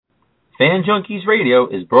Fan Junkies Radio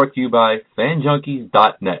is brought to you by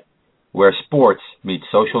FanJunkies.net, where sports meets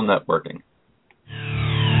social networking.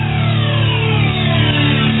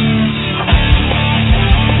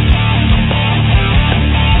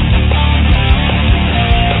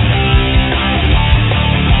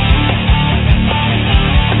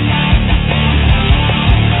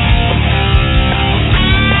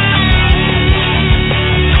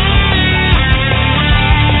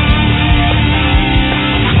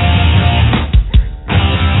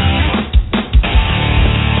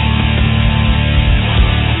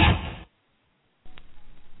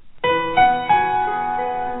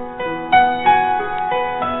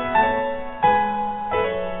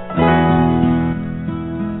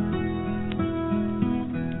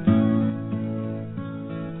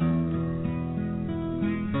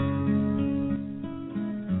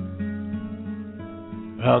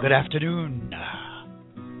 Good afternoon,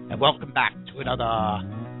 and welcome back to another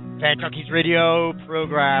Fan Junkies Radio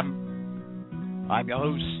program. I'm your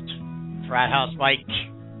host, Frat House Mike,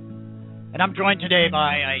 and I'm joined today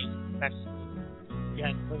by a special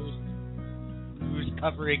guest host who's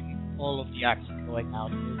covering all of the action going out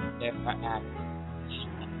there at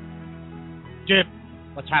Jim.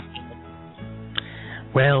 What's happening?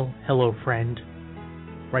 Well, hello, friend.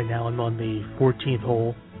 Right now I'm on the 14th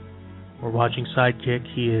hole. We're watching Sidekick.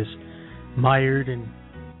 He is mired in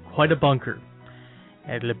quite a bunker.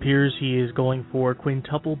 And it appears he is going for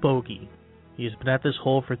quintuple bogey. He has been at this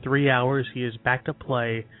hole for 3 hours. He is back to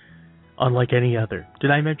play unlike any other.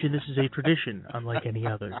 Did I mention this is a tradition unlike any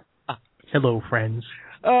other? Hello, friends.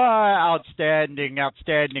 Outstanding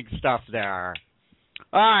stuff there.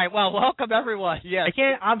 All right, well, welcome everyone. Yes.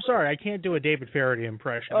 I'm sorry, I can't do a David Faraday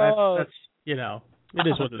impression. That's it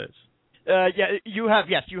is what it is. You have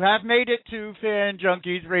made it to Fan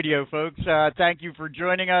Junkies Radio, folks. Thank you for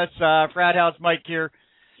joining us. Frat House Mike here,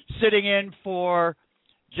 sitting in for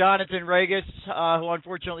Jonathan Regis, who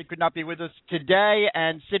unfortunately could not be with us today,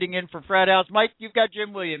 and sitting in for Frat House Mike, you've got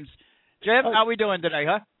Jim Williams. Jim, how we doing today,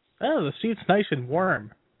 huh? Oh, the seat's nice and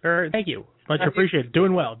warm. Thank you. Much appreciated.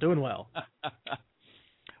 Doing well.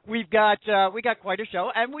 We got quite a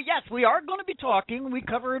show, and we are going to be talking. We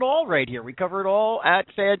cover it all right here. We cover it all at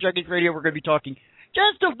Fan Junkies Radio. We're going to be talking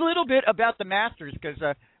just a little bit about the Masters because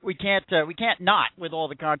we can't not with all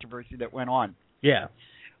the controversy that went on. Yeah.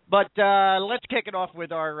 But let's kick it off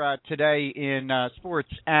with our today in sports,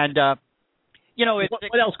 and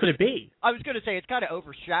what else could it be? I was going to say it's kind of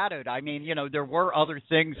overshadowed. I mean, there were other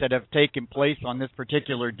things that have taken place on this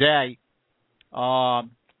particular day.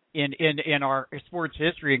 In our sports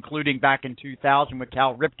history, including back in 2000 when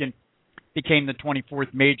Cal Ripken became the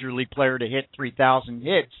 24th Major League player to hit 3,000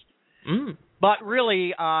 hits. But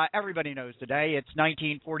really, everybody knows today, it's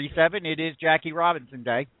 1947. It is Jackie Robinson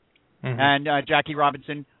Day. Mm-hmm. And Jackie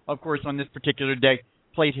Robinson, of course, on this particular day,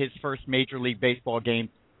 played his first Major League Baseball game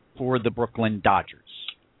for the Brooklyn Dodgers.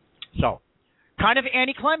 So, kind of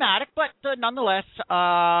anticlimactic, but nonetheless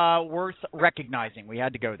worth recognizing. We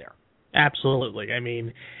had to go there. Absolutely. I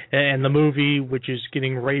mean, and the movie, which is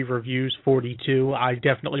getting rave reviews, 42, I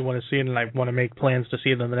definitely want to see it, and I want to make plans to see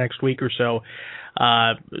it in the next week or so.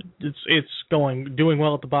 It's doing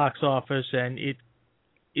well at the box office, and it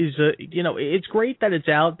is it's great that it's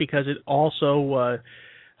out because it also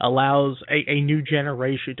allows a new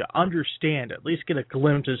generation to understand, at least get a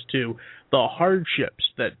glimpse as to the hardships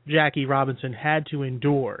that Jackie Robinson had to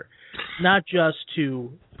endure, not just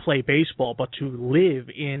to play baseball, but to live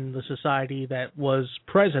in the society that was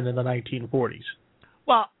present in the 1940s.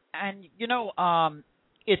 Well, and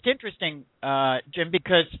it's interesting, Jim,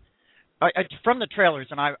 because from the trailers,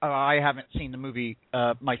 and I haven't seen the movie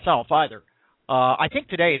myself either. I think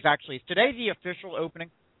today is the official opening?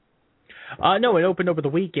 No, it opened over the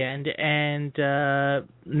weekend, and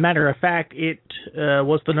matter of fact, it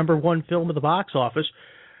was the number one film at the box office,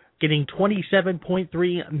 getting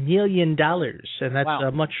 $27.3 million, and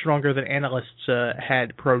that's much stronger than analysts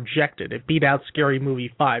had projected. It beat out Scary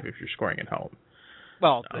Movie 5 if you're scoring at home.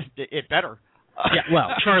 Well, it better.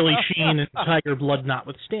 Charlie Sheen and Tiger Blood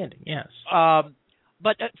notwithstanding, yes.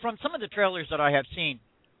 But from some of the trailers that I have seen,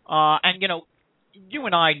 and you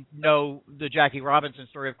and I know the Jackie Robinson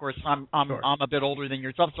story. Of course, I'm a bit older than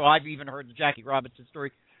yourself, so I've even heard the Jackie Robinson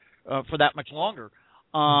story for that much longer.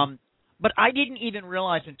 But I didn't even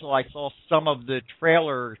realize until I saw some of the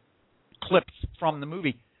trailer clips from the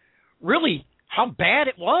movie, really how bad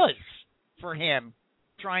it was for him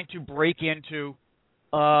trying to break into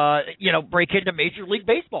Major League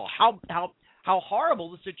Baseball. How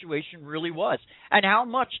horrible the situation really was, and how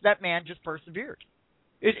much that man just persevered.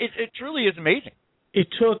 It truly is amazing. It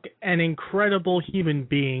took an incredible human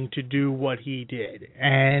being to do what he did,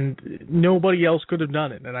 and nobody else could have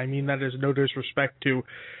done it. And I mean that as no disrespect to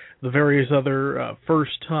the various other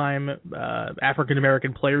first-time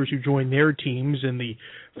African-American players who joined their teams in the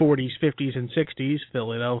 40s, 50s, and 60s.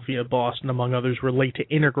 Philadelphia, Boston, among others, were late to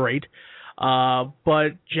integrate.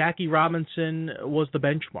 But Jackie Robinson was the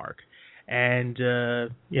benchmark. And,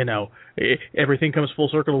 everything comes full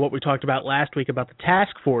circle to what we talked about last week about the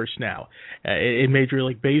task force now in Major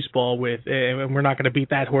League Baseball and we're not going to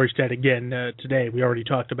beat that horse dead again today. We already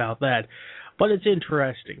talked about that. But it's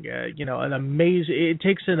interesting, it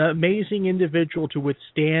takes an amazing individual to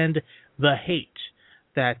withstand the hate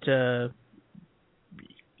that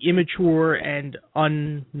immature and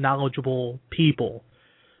unknowledgeable people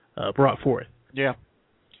brought forth. Yeah.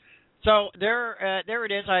 So there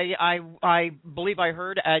it is. I believe I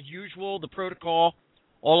heard, as usual, the protocol.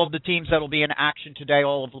 All of the teams that will be in action today,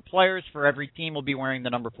 all of the players for every team will be wearing the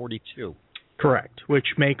number 42. Correct, which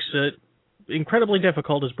makes it incredibly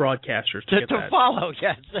difficult as broadcasters to follow.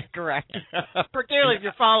 Yes, correct. Particularly if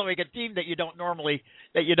you're following a team that you don't normally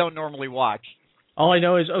watch. All I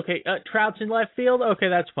know is Trout's in left field. Okay,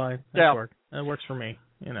 that's fine. That works for me.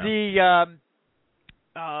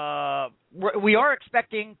 We are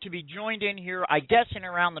expecting to be joined in here, I guess, in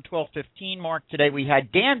around the 12:15 mark today. We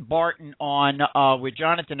had Dan Barton on with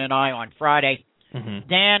Jonathan and I on Friday. Mm-hmm.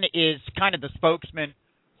 Dan is kind of the spokesman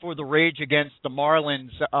for the Rage Against the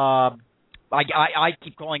Marlins. I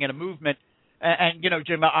keep calling it a movement. And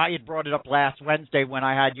Jim, I had brought it up last Wednesday when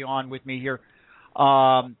I had you on with me here.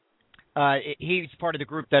 He's part of the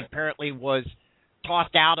group that apparently was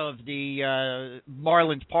tossed out of the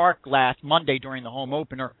Marlins Park last Monday during the home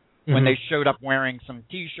opener when they showed up wearing some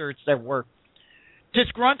T-shirts that were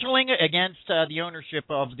disgruntling against the ownership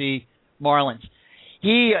of the Marlins.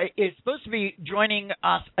 He is supposed to be joining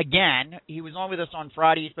us again. He was on with us on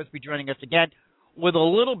Friday. He's supposed to be joining us again with a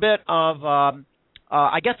little bit of,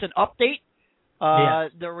 I guess, an update.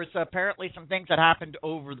 There was apparently some things that happened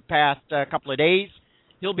over the past couple of days.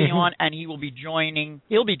 He'll be on, and he'll be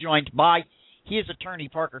joined by his attorney,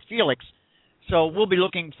 Parker Felix. So we'll be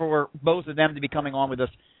looking for both of them to be coming on with us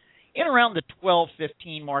in around the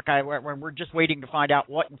 12:15 mark. We're just waiting to find out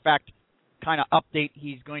what, in fact, kind of update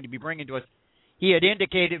he's going to be bringing to us. He had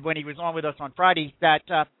indicated when he was on with us on Friday that,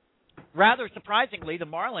 rather surprisingly, the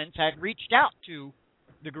Marlins had reached out to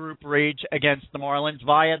the group Rage Against the Marlins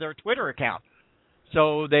via their Twitter account.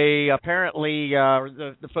 So they apparently,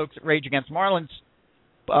 the folks at Rage Against Marlins,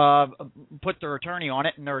 put their attorney on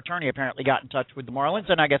it, and their attorney apparently got in touch with the Marlins,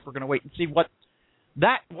 and I guess we're going to wait and see what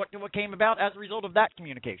came about as a result of that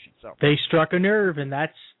communication. So they struck a nerve, and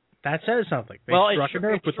that says something. They struck a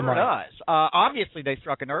nerve with the Marlins. Does. Obviously, they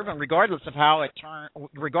struck a nerve, and regardless of how it turned,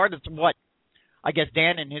 regardless of what I guess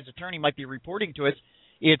Dan and his attorney might be reporting to us,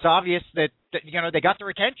 it's obvious that they got their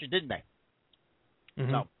attention, didn't they?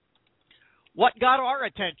 Mm-hmm. So, what got our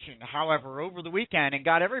attention, however, over the weekend and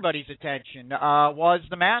got everybody's attention was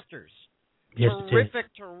the Masters. Yes,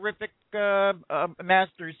 terrific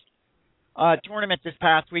Masters tournament this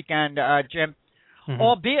past weekend, Jim,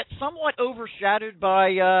 albeit somewhat overshadowed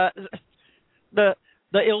by the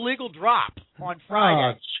illegal drop on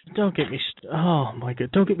Friday. Don't get me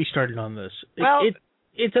don't get me started on this. Well,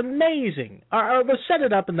 it's amazing. I'll set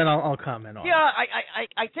it up and then I'll comment on it. Yeah,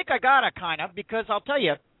 I think I gotta kind of, because I'll tell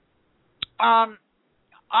you.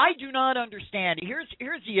 I do not understand. Here's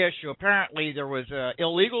the issue. Apparently, there was an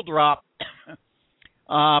illegal drop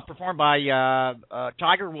performed by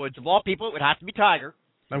Tiger Woods. Of all people, it would have to be Tiger.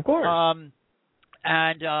 Of course.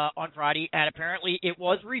 And on Friday, and apparently it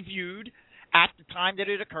was reviewed at the time that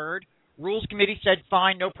it occurred. Rules Committee said,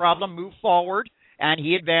 fine, no problem, move forward. And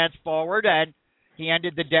he advanced forward, and he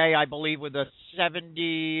ended the day, I believe, with a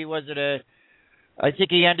 70, I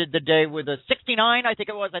think he ended the day with a 69, I think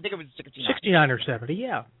it was 69. 69 or 70,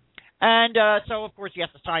 yeah. And so, of course, he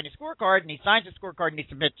has to sign his scorecard, and he signs his scorecard, and he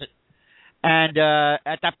submits it. And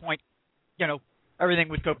at that point, everything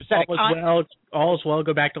was copacetic. All's well,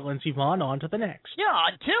 go back to Lindsey Vonn, on to the next. Yeah,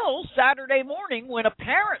 until Saturday morning when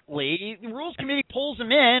apparently the Rules Committee pulls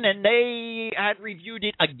him in, and they had reviewed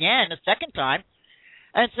it again a second time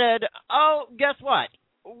and said, oh, guess what?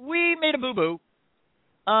 We made a boo-boo.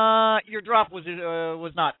 Your drop was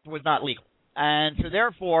not legal, and so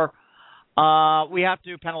therefore we have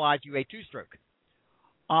to penalize you a two-stroke.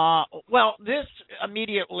 Well, this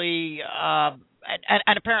immediately,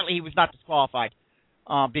 and apparently he was not disqualified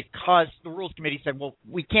because the Rules Committee said, well,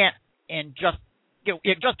 we can't, and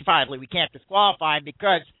justifiably we can't disqualify him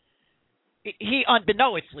because he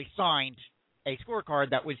unbeknownstly signed a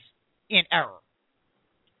scorecard that was in error.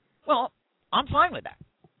 Well, I'm fine with that.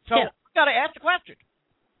 So. Yeah. got to ask the question.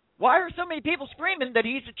 Why are so many people screaming that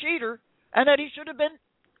he's a cheater and that he should have been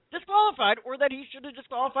disqualified or that he should have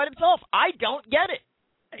disqualified himself? I don't get it.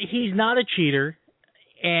 He's not a cheater.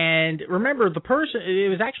 And remember, the person, it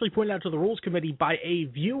was actually pointed out to the Rules Committee by a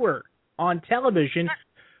viewer on television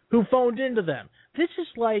who phoned into them. This is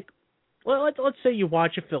like, well, let's say you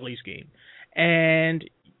watch a Phillies game and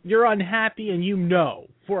you're unhappy and you know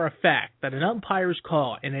for a fact that an umpire's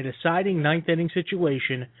call in a deciding ninth inning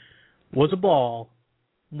situation was a ball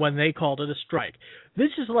when they called it a strike.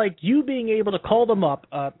 This is like you being able to call them up.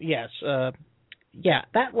 That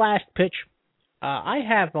last pitch, I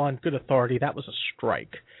have on good authority that was a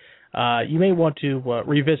strike. You may want to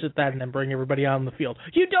revisit that and then bring everybody out on the field.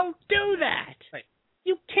 You don't do that. Right.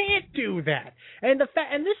 You can't do that. And this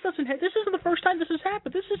isn't the first time this has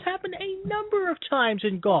happened. This has happened a number of times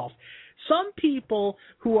in golf. Some people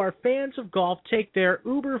who are fans of golf take their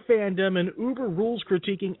uber fandom and uber rules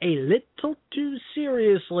critiquing a little too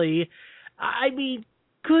seriously. I mean,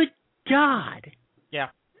 good God. Yeah.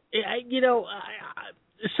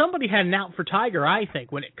 Somebody had an out for Tiger, I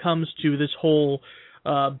think, when it comes to this whole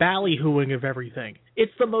ballyhooing of everything.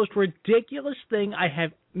 It's the most ridiculous thing I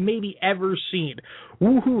have maybe ever seen.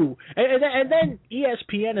 Woohoo! And then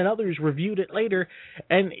ESPN and others reviewed it later,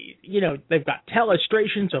 and they've got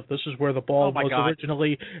illustrations of this is where the ball was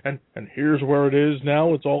originally, and here's where it is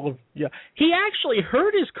now. It's all of He actually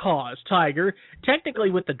hurt his cause, Tiger, technically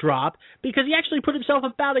with the drop, because he actually put himself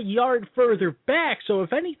about a yard further back. So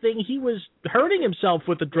if anything, he was hurting himself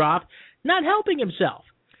with the drop, not helping himself.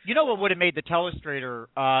 You know what would have made the telestrator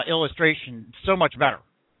illustration so much better?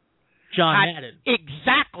 John Madden.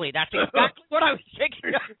 Exactly. That's exactly what I was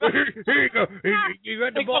thinking. Here you go. You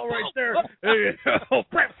got the ball right there.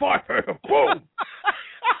 Brett Favre. Boom.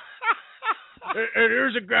 And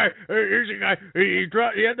here's a guy.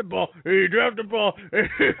 He had the ball. He dropped the ball.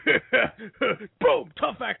 Boom.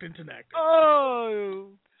 Tough acting tonight. Oh,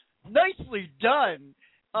 nicely done.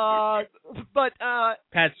 But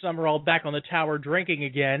Pat Summerall back on the tower drinking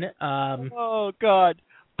again. Oh God!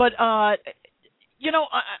 But I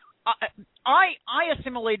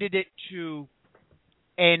assimilated it to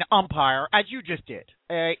an umpire, as you just did,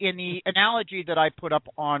 in the analogy that I put up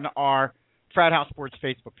on our Frat House Sports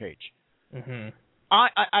Facebook page. Mm-hmm.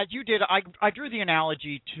 As you did, I drew the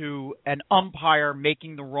analogy to an umpire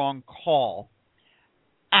making the wrong call,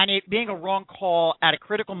 and it being a wrong call at a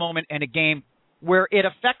critical moment in a game where it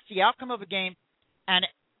affects the outcome of a game and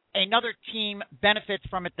another team benefits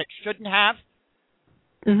from it that shouldn't have.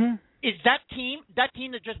 Mm-hmm. Is that team that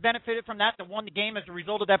just benefited from that won the game as a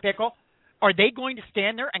result of that bad call, are they going to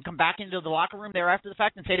stand there and come back into the locker room there after the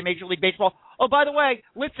fact and say to Major League Baseball, oh, by the way,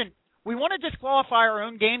 listen, we want to disqualify our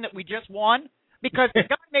own game that we just won because the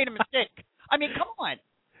guy made a mistake? I mean, come on.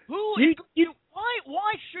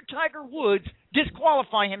 Why should Tiger Woods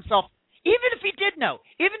disqualify himself? Even if he did know,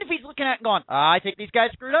 even if he's looking at it and going, I think these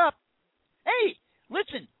guys screwed up. Hey,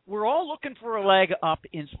 listen, we're all looking for a leg up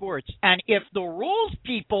in sports. And if the rules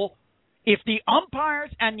people, if the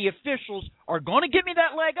umpires and the officials are going to give me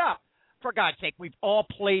that leg up, for God's sake, we've all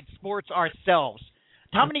played sports ourselves.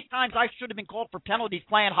 How many times I should have been called for penalties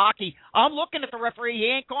playing hockey? I'm looking at the referee. He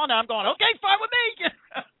ain't calling it. I'm going, okay, fine with me.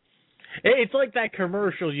 It's like that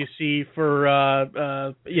commercial you see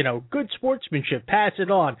for, good sportsmanship. Pass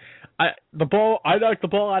it on. I knocked the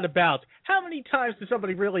ball out of bounds. How many times does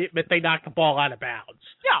somebody really admit they knocked the ball out of bounds?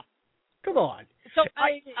 Yeah. Come on. So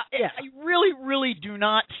I really, really do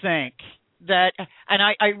not think that, and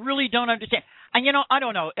I really don't understand. And, I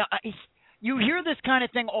don't know. You hear this kind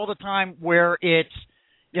of thing all the time where it's,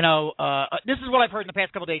 this is what I've heard in the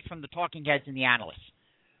past couple of days from the talking heads and the analysts.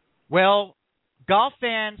 Well, golf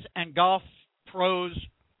fans and golf pros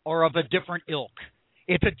are of a different ilk.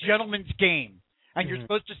 It's a gentleman's game, and you're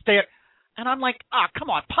supposed to stay. And I'm like, come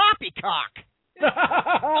on, poppycock.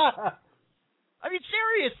 I mean,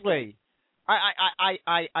 seriously,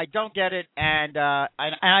 I don't get it, and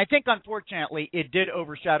I think unfortunately it did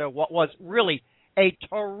overshadow what was really a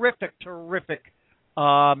terrific tournament.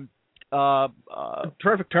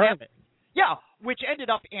 Yeah, which ended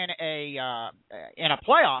up in a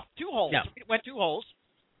playoff, 2 holes. Yeah. It went 2 holes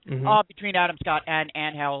between Adam Scott and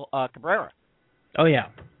Angel Cabrera. Oh yeah.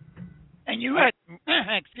 And you had,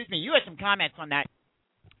 you had some comments on that,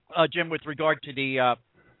 Jim, with regard to the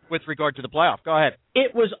playoff. Go ahead.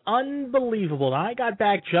 It was unbelievable. I got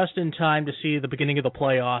back just in time to see the beginning of the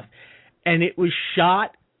playoff, and it was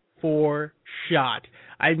shot for shot.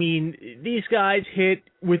 I mean, these guys hit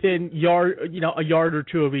within a yard or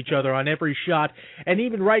two of each other on every shot, and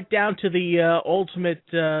even right down to the ultimate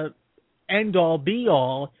end-all,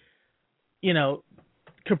 be-all.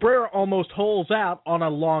 Cabrera almost holes out on a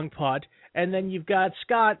long putt, and then you've got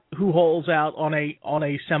Scott who holes out on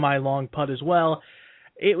a semi-long putt as well.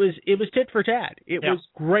 It was tit for tat. It was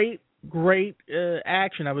great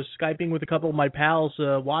action. I was Skyping with a couple of my pals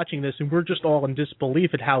watching this, and we're just all in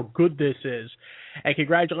disbelief at how good this is. And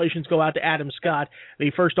congratulations go out to Adam Scott,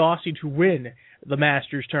 the first Aussie to win the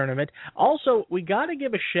Masters tournament. Also, we got to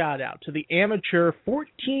give a shout-out to the amateur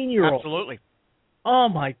 14-year-old. Absolutely. Oh,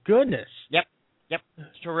 my goodness. Yep.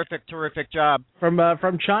 Terrific job.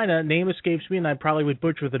 From China, name escapes me, and I probably would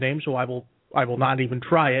butcher the name, so I will not even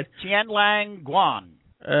try it. Tianlang Guan.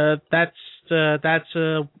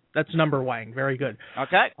 That's number Wang. Very good.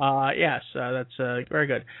 Okay. Yes, that's very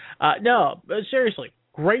good. No, seriously,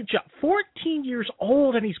 great job. 14 years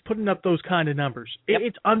old, and he's putting up those kind of numbers. Yep.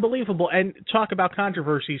 It's unbelievable. And talk about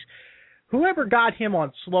controversies. Whoever got him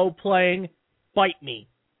on slow playing, bite me.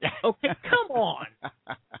 Okay, come on.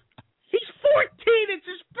 He's 14. It's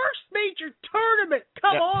his first major tournament.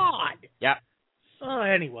 Come on. Yeah.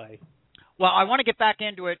 Anyway. Well, I want to get back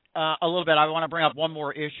into it a little bit. I want to bring up one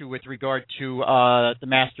more issue with regard to the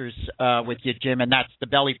Masters with you, Jim, and that's the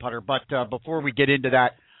belly putter. But before we get into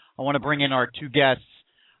that, I want to bring in our two guests.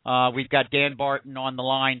 We've got Dan Barton on the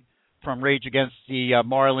line from Rage Against the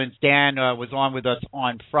Marlins. Dan was on with us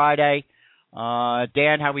on Friday.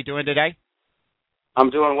 Dan, how are we doing today? I'm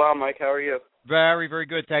doing well, Mike. How are you? Very, very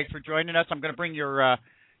good. Thanks for joining us. I'm going to bring your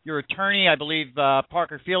attorney, I believe,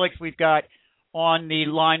 Parker Felix. We've got on the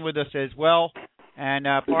line with us as well. And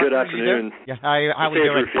Parker, good afternoon. Yeah, how are we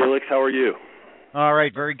doing? Felix, how are you? All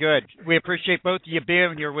right, very good. We appreciate both of you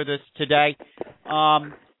being here with us today.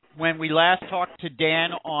 When we last talked to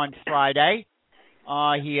Dan on Friday,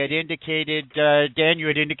 he had indicated, Dan, you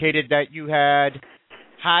had indicated that you had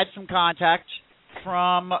some contact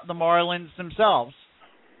from the Marlins themselves.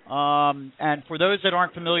 And for those that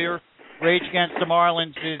aren't familiar, Rage Against the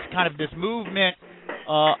Marlins is kind of this movement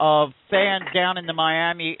of fans down in the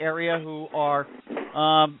Miami area who are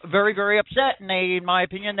very, very upset, and they, in my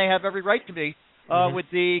opinion, they have every right to be with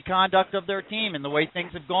the conduct of their team and the way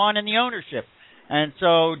things have gone and the ownership. And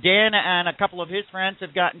so Dan and a couple of his friends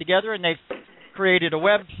have gotten together, and they've created a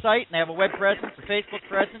website, and they have a web presence, a Facebook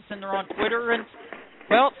presence, and they're on Twitter. And,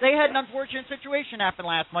 well, they had an unfortunate situation happen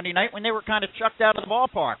last Monday night when they were kind of chucked out of the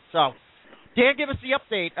ballpark. So, Dan, give us the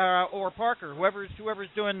update, or Parker, whoever's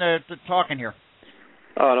doing the talking here.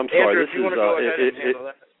 Oh, and I'm sorry. Andrew, this if you is want to go ahead and handle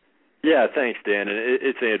that. Yeah, thanks, Dan. And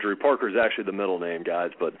it's Andrew. Parker's actually the middle name, guys.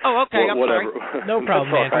 But okay, I'm whatever. sorry. No problem,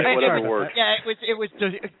 That's all right. Andrew. Whatever works. Yeah, it was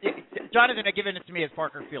Jonathan had given it to me as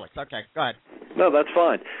Parker Felix. Okay, go ahead. No, that's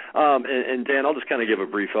fine. And Dan, I'll just kind of give a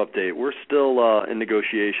brief update. We're still in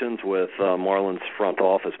negotiations with Marlins front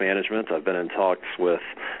office management. I've been in talks with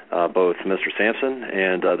both Mr. Sampson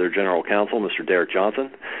and their general counsel, Mr. Derek Johnson,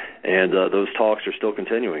 and those talks are still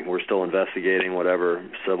continuing. We're still investigating whatever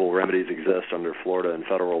civil remedies exist under Florida and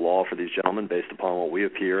federal law for these gentlemen based upon what we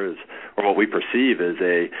what we perceive as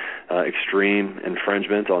a extreme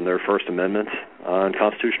infringement on their First Amendment and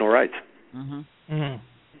constitutional rights. Mm-hmm.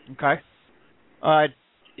 Mm-hmm. Okay.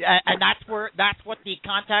 And that's what the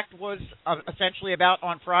contact was essentially about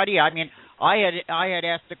on Friday. I mean, I had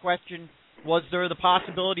asked the question, was there the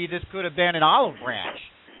possibility this could have been an olive branch?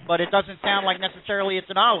 But it doesn't sound like necessarily it's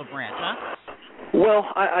an olive branch, huh? Well,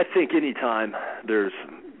 I think any time there's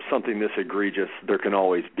something this egregious, there can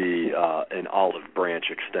always be an olive branch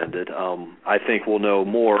extended. I think we'll know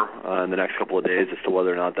more in the next couple of days as to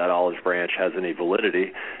whether or not that olive branch has any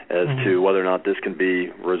validity, as to whether or not this can be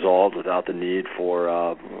resolved without the need for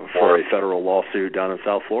a federal lawsuit down in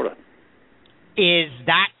South Florida. Is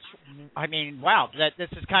that, I mean, wow, that this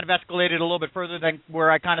has kind of escalated a little bit further than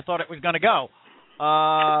where I kind of thought it was going to go.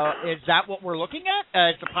 Is that what we're looking at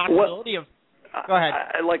as the possibility of? Go ahead.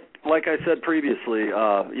 Like I said previously,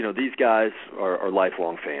 these guys are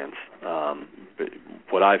lifelong fans.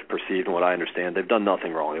 What I've perceived and what I understand, they've done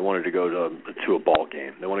nothing wrong. They wanted to go to a ball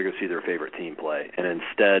game. They want to go see their favorite team play, and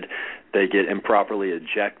instead they get improperly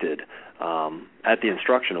ejected at the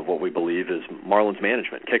instruction of what we believe is Marlins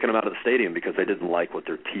management, kicking them out of the stadium because they didn't like what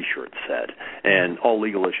their T-shirts said. And all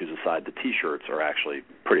legal issues aside, the T-shirts are actually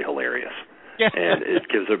pretty hilarious. And it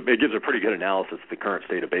gives a pretty good analysis of the current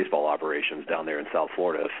state of baseball operations down there in South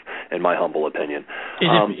Florida, in my humble opinion.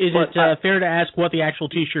 Is it fair to ask what the actual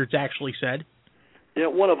T-shirts actually said? Yeah,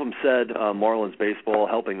 one of them said Marlins baseball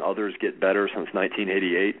helping others get better since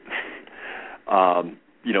 1988.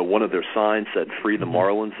 one of their signs said "Free the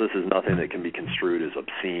Marlins." This is nothing that can be construed as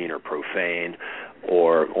obscene or profane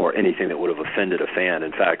or anything that would have offended a fan.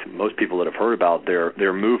 In fact, most people that have heard about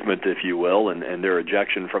their movement, if you will, and their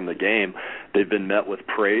ejection from the game, they've been met with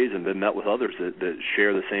praise and been met with others that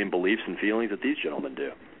share the same beliefs and feelings that these gentlemen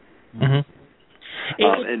do.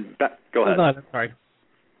 Go ahead. I'm sorry.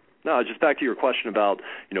 No, just back to your question about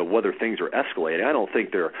whether things are escalating. I don't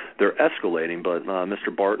think they're escalating, but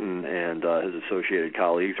Mr. Barton and his associated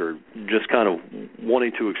colleagues are just kind of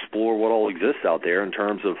wanting to explore what all exists out there in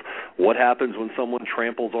terms of what happens when someone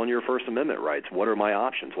tramples on your First Amendment rights. What are my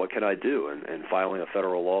options? What can I do? And filing a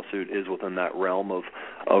federal lawsuit is within that realm of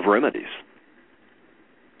remedies.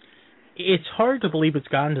 It's hard to believe it's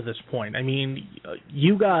gotten to this point. I mean,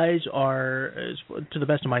 you guys are, to the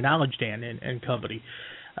best of my knowledge, Dan and company,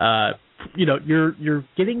 you're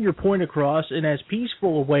getting your point across in as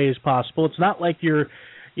peaceful a way as possible. It's not like you're,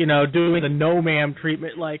 doing the no ma'am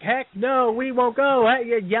treatment, like, heck no, we won't go,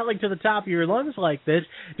 you're yelling to the top of your lungs like this.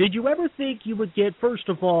 Did you ever think you would get, first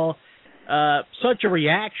of all, such a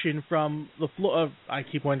reaction from I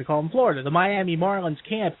keep wanting to call them Florida, the Miami Marlins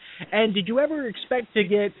camp? And did you ever expect to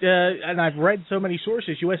get, and I've read so many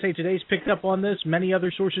sources, USA Today's picked up on this, many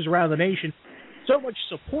other sources around the nation, so much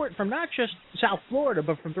support from not just South Florida,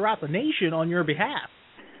 but from throughout the nation on your behalf?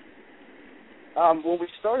 When we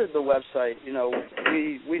started the website,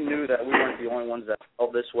 we knew that we weren't the only ones that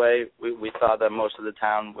felt this way. We thought that most of the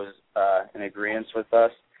town was in agreement with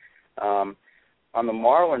us. On the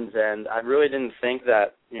Marlins end, I really didn't think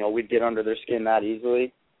that, we'd get under their skin that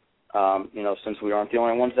easily, since we aren't the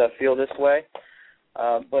only ones that feel this way.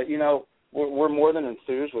 But, we're more than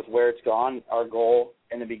enthused with where it's gone. Our goal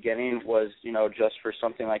in the beginning was, just for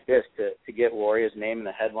something like this, to get Loria's name in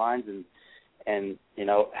the headlines and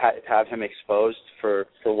have him exposed for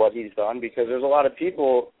what he's done, because there's a lot of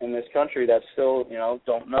people in this country that still,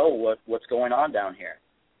 don't know what's going on down here.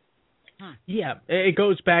 Yeah, it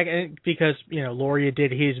goes back because, Loria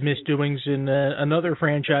did his misdoings in another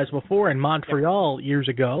franchise before in Montreal years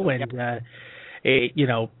ago, and,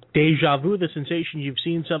 deja vu, the sensation, you've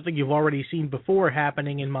seen something you've already seen before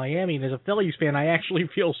happening in Miami. And as a Phillies fan, I actually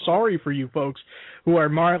feel sorry for you folks who are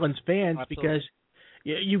Marlins fans. Absolutely. Because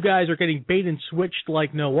you guys are getting bait and switched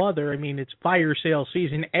like no other. I mean, it's fire sale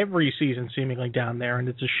season every season seemingly down there, and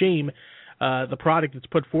it's a shame the product that's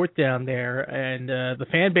put forth down there. And the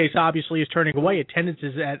fan base obviously is turning away. Attendance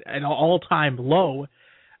is at an all-time low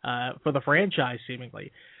for the franchise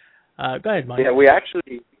seemingly. Go ahead, Mike. Yeah,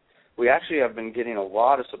 we actually have been getting a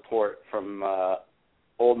lot of support from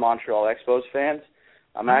old Montreal Expos fans.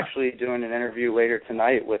 I'm actually doing an interview later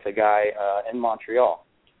tonight with a guy in Montreal.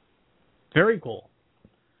 Very cool.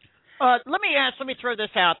 Let me throw this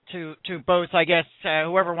out to both, I guess,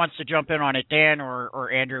 whoever wants to jump in on it, Dan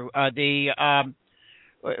or Andrew. It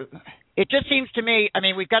just seems to me, I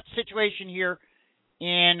mean, we've got the situation here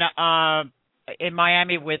in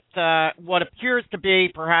Miami with what appears to be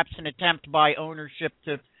perhaps an attempt by ownership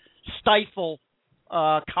to stifle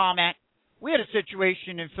comment. We had a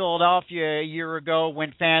situation in Philadelphia a year ago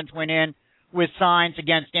when fans went in with signs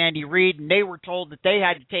against Andy Reid, and they were told that they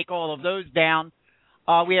had to take all of those down.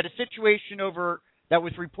 We had a situation that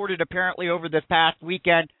was reported apparently over this past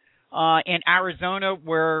weekend in Arizona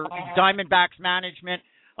where Diamondbacks management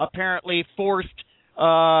apparently forced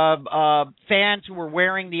fans who were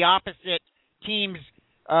wearing the opposite team's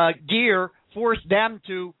gear, forced them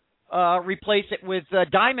to replace it with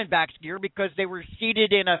Diamondbacks gear because they were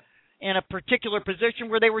seated in a particular position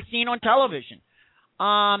where they were seen on television.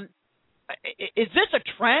 Is this a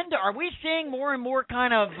trend? Are we seeing more and more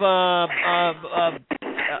kind of,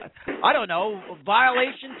 I don't know,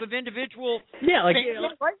 violations of individual? Yeah,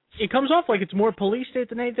 it comes off like it's more police state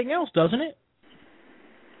than anything else, doesn't it?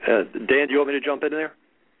 Dan, do you want me to jump in there?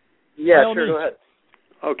 Yeah, sure, go ahead.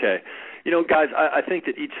 Okay. Guys, I think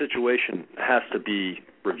that each situation has to be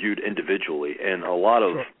reviewed individually, and a lot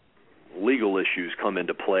of legal issues come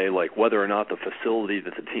into play, like whether or not the facility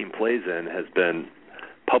that the team plays in has been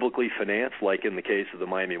publicly financed, like in the case of the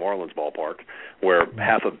Miami Marlins ballpark, where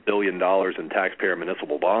 $500 million in taxpayer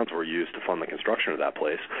municipal bonds were used to fund the construction of that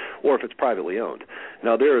place, or if it's privately owned.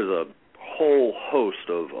 Now, there is a whole host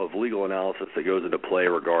of legal analysis that goes into play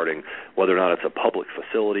regarding whether or not it's a public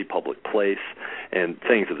facility, public place, and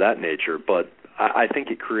things of that nature, but I think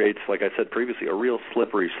it creates, like I said previously, a real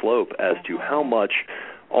slippery slope as to how much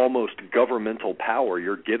almost governmental power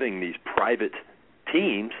you're giving these private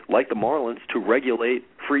teams like the Marlins to regulate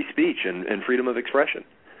free speech and freedom of expression.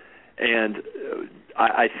 And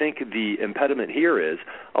I think the impediment here is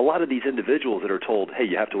a lot of these individuals that are told, hey,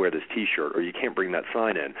 you have to wear this T-shirt or you can't bring that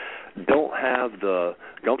sign in, don't have the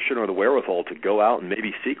gumption or the wherewithal to go out and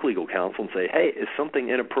maybe seek legal counsel and say, hey, is something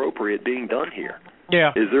inappropriate being done here?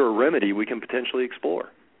 Yeah. Is there a remedy we can potentially explore?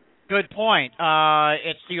 Good point.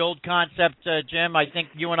 It's the old concept, Jim. I think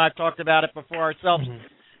you and I have talked about it before ourselves. Mm-hmm.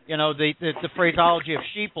 You know, the phraseology of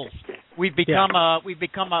sheeples. We've become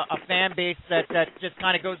a fan base that just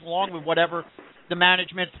kind of goes along with whatever the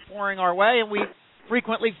management's pouring our way, and we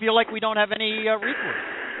frequently feel like we don't have any recourse.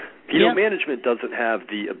 You know, management doesn't have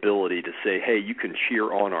the ability to say, hey, you can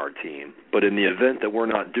cheer on our team, but in the event that we're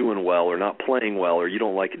not doing well or not playing well or you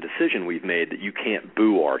don't like a decision we've made, that you can't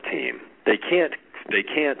boo our team. They can't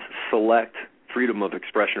select freedom of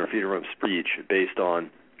expression or freedom of speech based on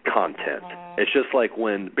content. It's just like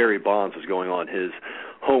when Barry Bonds was going on his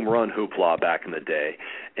home run hoopla back in the day,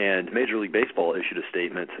 and Major League Baseball issued a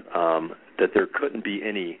statement that there couldn't be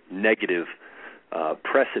any negative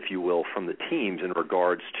press, if you will, from the teams in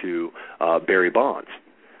regards to Barry Bonds.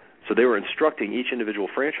 So they were instructing each individual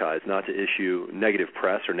franchise not to issue negative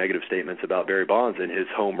press or negative statements about Barry Bonds and his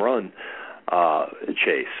home run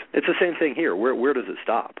chase. It's the same thing here. Where does it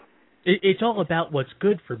stop? It's all about what's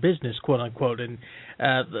good for business, quote unquote, and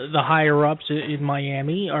the higher ups in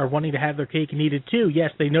Miami are wanting to have their cake and eat it too. Yes,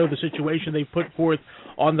 they know the situation they put forth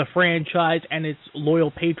on the franchise and its loyal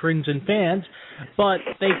patrons and fans, but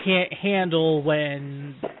they can't handle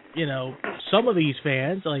when, you know, some of these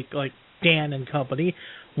fans, like Dan and company,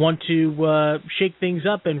 want to shake things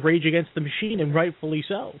up and rage against the machine, and rightfully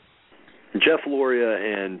so. Jeff Loria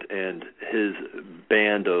and his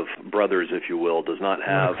band of brothers, if you will, does not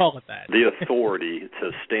have the authority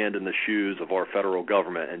to stand in the shoes of our federal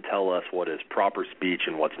government and tell us what is proper speech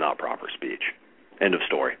and what's not proper speech. End of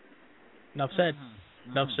story. Enough said.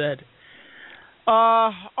 Enough said.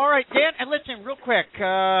 All right, Dan, and listen, real quick,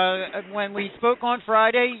 when we spoke on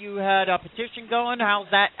Friday, you had a petition going.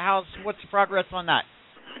 What's the progress on that?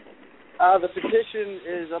 The petition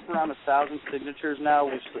is up around 1,000 signatures now.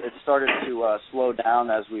 It started to slow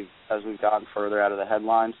down as we've gotten further out of the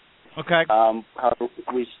headlines. Okay. However,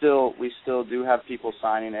 we still do have people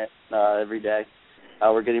signing it every day.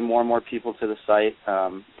 We're getting more and more people to the site,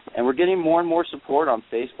 and we're getting more and more support on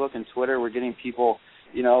Facebook and Twitter. We're getting people,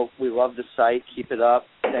 you know, we love the site. Keep it up.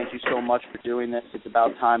 Thank you so much for doing this. It's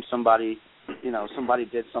about time somebody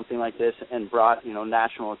did something like this and brought, you know,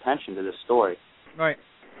 national attention to this story. Right.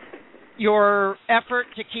 Your effort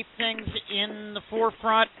to keep things in the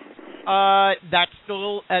forefront, that's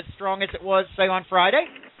still as strong as it was, say, on Friday?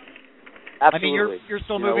 Absolutely. I mean, you're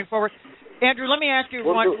still moving forward. Andrew, let me ask you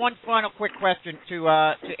one final quick question to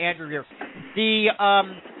Andrew here.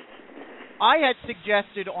 I had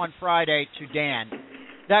suggested on Friday to Dan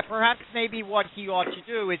that perhaps maybe what he ought to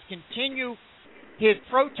do is continue his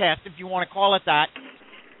protest, if you want to call it that,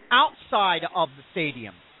 outside of the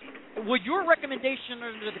stadium. Would your recommendation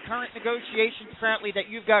under the current negotiations apparently that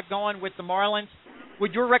you've got going with the Marlins,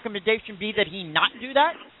 would your recommendation be that he not do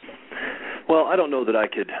that? Well, I don't know that I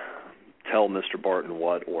could tell Mr. Barton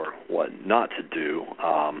what or what not to do.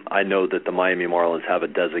 I know that the Miami Marlins have a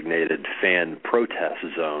designated fan protest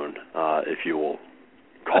zone, if you will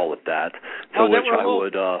call it that, to which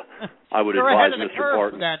I would advise Mr.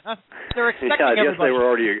 Barton. They're expecting I guess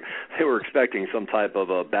everybody. they were expecting some type of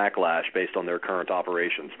a backlash based on their current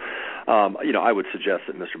operations. I would suggest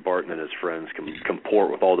that Mr. Barton and his friends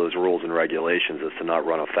comport with all those rules and regulations as to not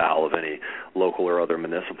run afoul of any local or other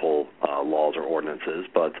municipal laws or ordinances.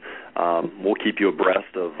 But we'll keep you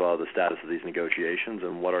abreast of the status of these negotiations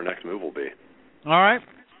and what our next move will be. All right.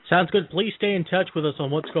 Sounds good. Please stay in touch with us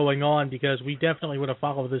on what's going on, because we definitely want to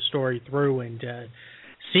follow this story through and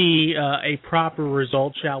see a proper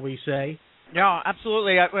result, shall we say. Yeah,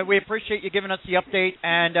 absolutely. We appreciate you giving us the update.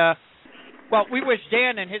 And, we wish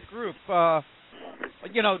Dan and his group, the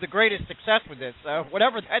greatest success with this.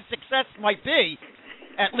 Whatever that success might be,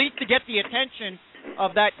 at least to get the attention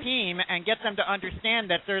of that team and get them to understand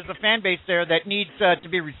that there's a fan base there that needs to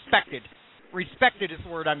be respected. Respected is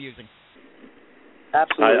the word I'm using.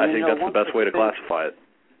 Absolutely. I think that's the best way to classify it.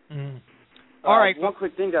 Mm. All right. One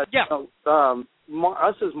quick thing, guys. Yeah.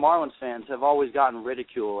 Us as Marlins fans have always gotten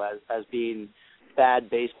ridicule as being bad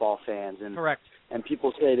baseball fans, and correct. And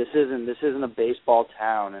people say this isn't a baseball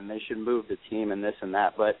town, and they should move the team and this and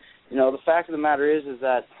that. But the fact of the matter is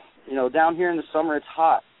that down here in the summer it's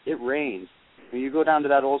hot, it rains. When you go down to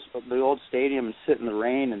the old stadium and sit in the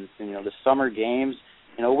rain and the summer games,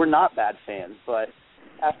 we're not bad fans, but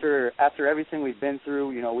after everything we've been through,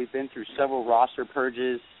 we've been through several roster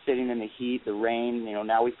purges, sitting in the heat, the rain.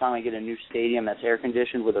 Now we finally get a new stadium that's air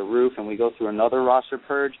conditioned with a roof, and we go through another roster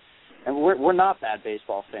purge. and we're not bad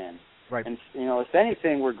baseball fans. Right. And if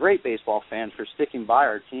anything, we're great baseball fans for sticking by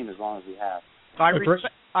our team as long as we have.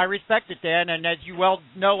 I respect it, Dan, and as you well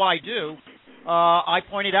know, I do. I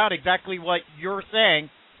pointed out exactly what you're saying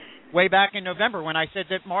way back in November when I said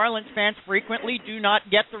that Marlins fans frequently do not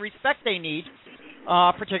get the respect they need,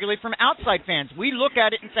 particularly from outside fans. We look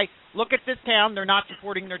at it and say, look at this town, they're not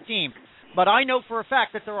supporting their team. But I know for a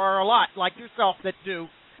fact that there are a lot like yourself that do,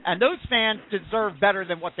 and those fans deserve better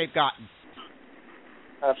than what they've gotten.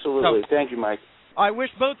 Absolutely. So, thank you, Mike. I wish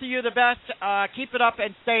both of you the best. Keep it up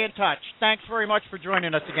and stay in touch. Thanks very much for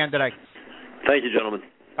joining us again today. Thank you, gentlemen.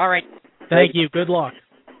 All right. Thank you. Good luck.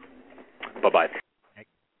 Bye-bye.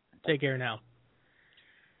 Take care now.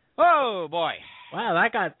 Oh, boy. Wow,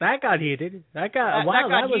 that got heated. That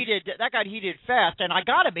got heated fast, and I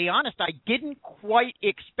got to be honest, I didn't quite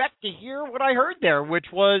expect to hear what I heard there,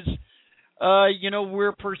 which was,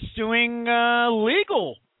 we're pursuing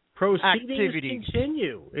legal proceedings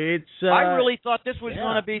continue. I really thought this was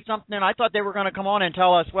going to be something. I thought they were going to come on and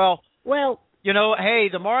tell us, hey,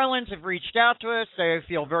 the Marlins have reached out to us. They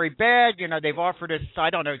feel very bad. They've offered us,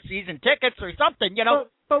 season tickets or something.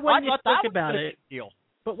 But when you think about it,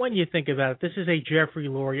 But when you think about it, this is a Jeffrey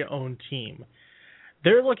Loria-owned team.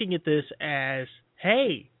 They're looking at this as,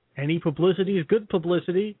 hey, any publicity is good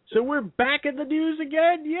publicity, so we're back in the news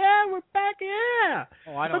again. Yeah, we're back. Yeah.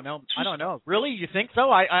 Oh, I don't know. Really, you think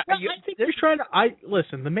so? I think you're trying to.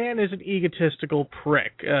 Listen. The man is an egotistical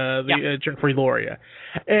prick, Jeffrey Loria,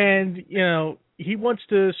 and he wants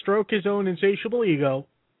to stroke his own insatiable ego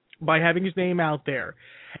by having his name out there.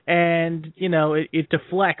 And, it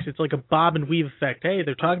deflects. It's like a bob and weave effect. Hey,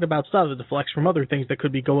 they're talking about stuff that deflects from other things that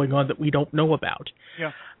could be going on that we don't know about.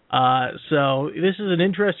 Yeah. So this is an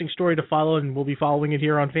interesting story to follow, and we'll be following it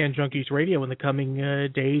here on Fan Junkies Radio in the coming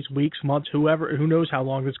days, weeks, months, who knows how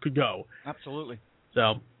long this could go. Absolutely.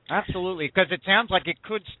 So. Absolutely, because it sounds like it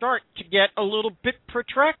could start to get a little bit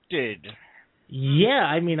protracted. Yeah,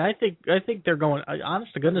 I think they're going.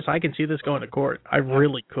 Honest to goodness, I can see this going to court. I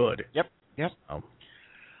really could. Yep.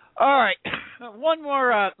 All right, one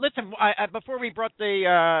more. Listen, before we brought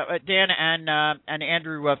the Dan and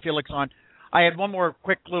Andrew Felix on, I had one more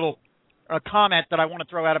quick little comment that I want to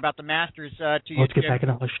throw out about the Masters to you. Let's get back in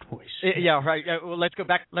a hushed voice. Yeah, right. Well, let's go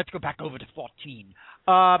back over to 14.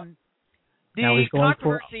 Now he's going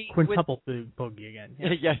for quintuple bogey again.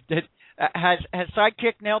 Yes. Has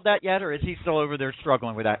Sidekick nailed that yet, or is he still over there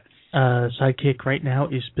struggling with that? Sidekick right now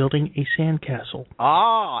is building a sandcastle.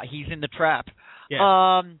 Ah, he's in the trap.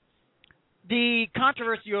 Yeah. The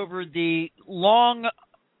controversy over the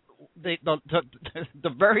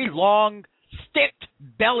very long sticked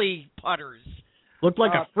belly putters looked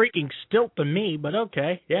like a freaking stilt to me, but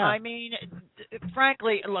okay, yeah. I mean,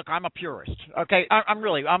 frankly, look, I'm a purist. Okay,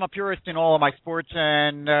 I'm a purist in all of my sports,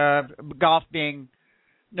 and golf being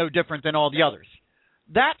no different than all the others.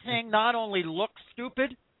 That thing not only looks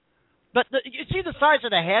stupid, but you see the size of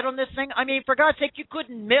the head on this thing. I mean, for God's sake, you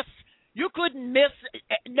couldn't miss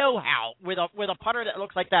no-how with a putter that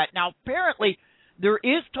looks like that. Now, apparently, there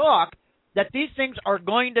is talk that these things are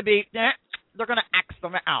going to be they're going to axe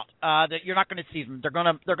them out. That you're not going to see them. They're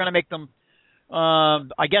going to make them,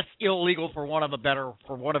 I guess, illegal for want of a better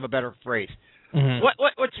phrase. Mm-hmm.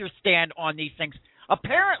 What's your stand on these things?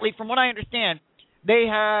 Apparently, from what I understand, they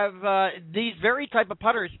have these very type of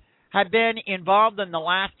putters have been involved in the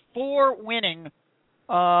last 4 winning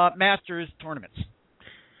Masters tournaments.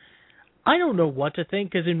 I don't know what to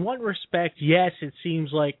think, because in one respect, yes, it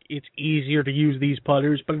seems like it's easier to use these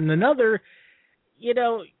putters, but in another, it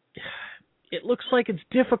looks like it's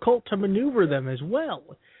difficult to maneuver them as well.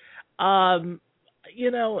 I'm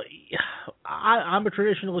a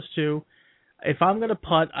traditionalist too. If I'm going to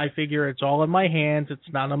putt, I figure it's all in my hands. It's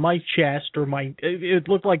not on my chest or my. It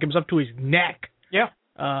looked like it was up to his neck. Yeah.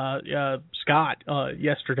 Scott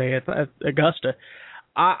yesterday at Augusta.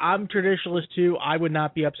 I'm traditionalist too. I would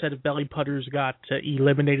not be upset if belly putters got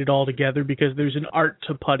eliminated altogether, because there's an art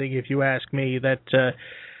to putting, if you ask me, that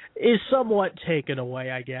is somewhat taken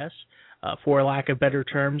away, I guess, for lack of better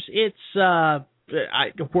terms. It's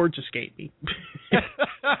words escape me.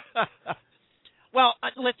 Well,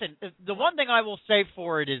 listen, the one thing I will say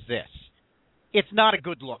for it is this. It's not a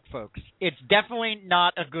good look, folks. It's definitely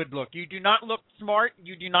not a good look. You do not look smart.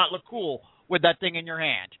 You do not look cool with that thing in your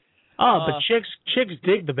hand. Oh, but chicks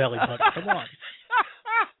dig the belly putter. Come on.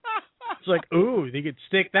 It's like, ooh, they could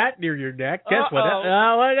stick that near your neck. Guess what?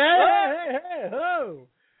 Oh.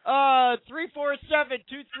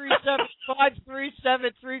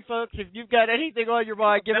 347-237-5373, folks. If you've got anything on your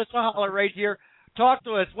mind, give us a holler right here. Talk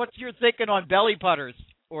to us. What's your thinking on belly putters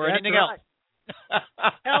or anything else?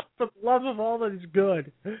 Help the love of all that is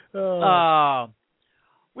good.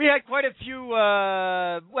 We had quite a few,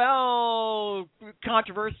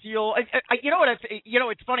 controversial.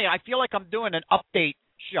 It's funny. I feel like I'm doing an update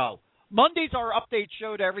show. Monday's our update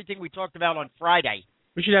show to everything we talked about on Friday.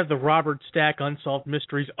 We should have the Robert Stack Unsolved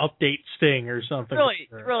Mysteries update sting or something. Really.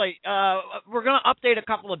 We're going to update a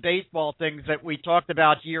couple of baseball things that we talked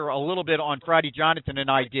about here a little bit on Friday. Jonathan and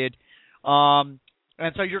I did. And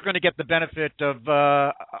so you're going to get the benefit of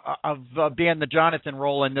being the Jonathan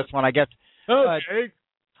role in this one, I guess. Okay.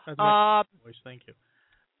 That's my voice. Thank you.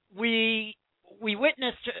 We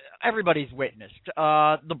witnessed, everybody's witnessed,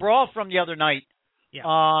 the brawl from the other night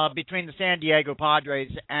between the San Diego Padres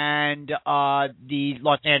and the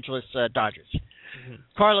Los Angeles Dodgers. Mm-hmm.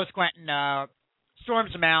 Carlos Quentin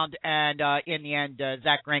storms the mound, and in the end,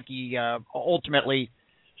 Zach Greinke ultimately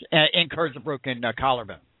incurs a broken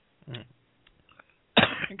collarbone. Mm.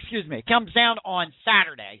 Excuse me. Comes down on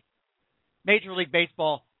Saturday. Major League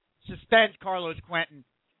Baseball suspends Carlos Quentin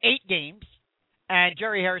 8 games, and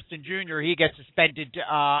Jerry Hairston Jr., he gets suspended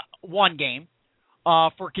 1 game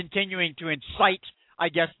for continuing to incite, I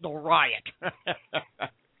guess, the riot.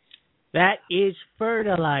 That is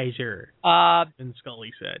fertilizer, Vin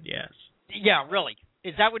Scully said, yes. Yeah, really.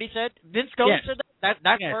 Is that what he said? Vin Scully said that?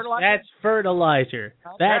 That's fertilizer? That's fertilizer.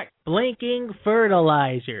 Okay. That's blinking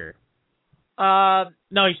fertilizer.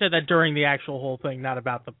 No, he said that during the actual whole thing, not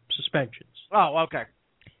about the suspensions. Oh, okay.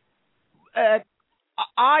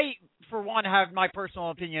 I, for one, have my personal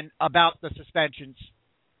opinion about the suspensions,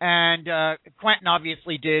 and Quentin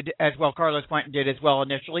obviously did as well. Carlos Quentin did as well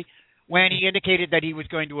initially when he indicated that he was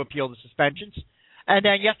going to appeal the suspensions. And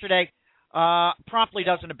then yesterday promptly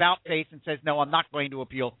does an about-face and says, no, I'm not going to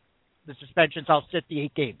appeal the suspensions. I'll sit the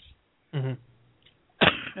 8 games. Mm-hmm.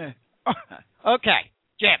 Okay,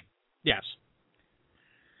 Jim. Yes.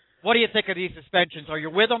 What do you think of these suspensions? Are you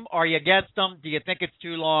with them? Are you against them? Do you think it's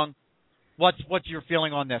too long? What's your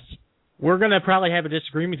feeling on this? We're going to probably have a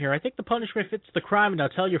disagreement here. I think the punishment fits the crime, and I'll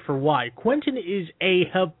tell you for why. Quentin is a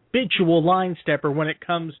habitual line stepper when it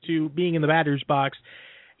comes to being in the batter's box.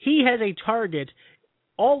 He has a target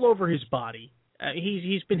all over his body.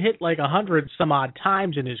 He's been hit like 100 some odd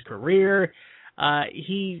times in his career.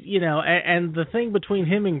 And the thing between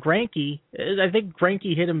him and Greinke is I think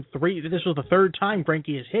Greinke hit him 3. This was the 3rd time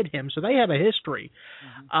Greinke has hit him, so they have a history.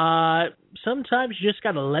 Mm-hmm. Sometimes you just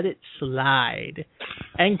got to let it slide.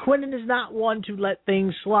 And Quentin is not one to let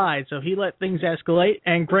things slide, so he let things escalate.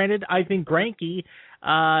 And granted, I think Greinke,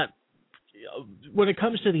 when it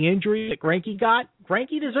comes to the injury that Greinke got,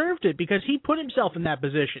 Greinke deserved it because he put himself in that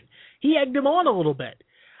position. He egged him on a little bit.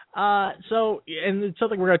 And it's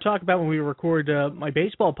something we're going to talk about when we record my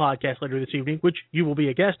baseball podcast later this evening, which you will be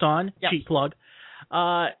a guest on, yes. Cheap plug.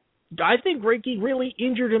 I think Greinke really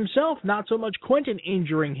injured himself, not so much Quentin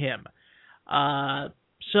injuring him.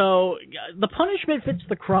 So the punishment fits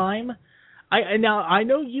the crime. Now, I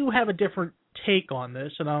know you have a different take on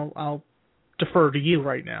this, and I'll defer to you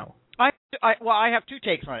right now. I have 2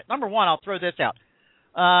 takes on it. Number one, I'll throw this out,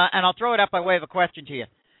 and I'll throw it out by way of a question to you.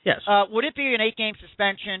 Yes. Would it be an 8-game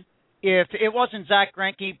suspension if it wasn't Zach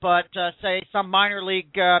Greinke, but say some minor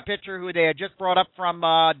league pitcher who they had just brought up from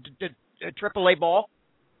AAA ball?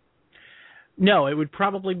 No, it would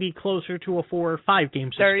probably be closer to a 4 or 5 game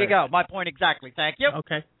suspension. There you go. My point exactly. Thank you.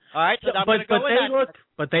 Okay. All right. So I'm going to go with that.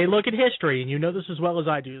 But they look at history, and you know this as well as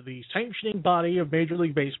I do. The sanctioning body of Major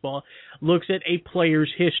League Baseball looks at a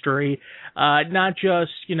player's history, not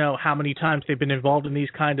just how many times they've been involved in these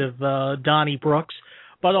kind of Donnie Brooks,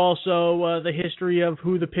 but also the history of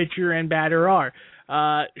who the pitcher and batter are.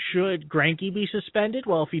 Should Greinke be suspended?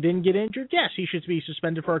 Well, if he didn't get injured, yes, he should be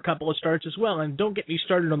suspended for a couple of starts as well. And don't get me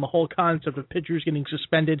started on the whole concept of pitchers getting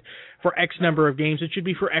suspended for X number of games. It should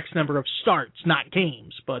be for X number of starts, not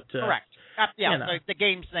games. But correct. The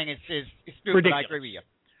games thing is stupid. Ridiculous. I agree with you.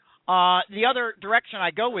 The other direction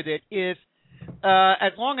I go with it is,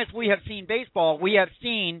 as long as we have seen baseball, we have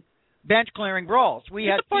seen bench clearing brawls.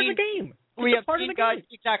 It's a part of the game. We have seen guys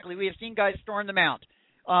exactly. We have seen guys storm them out.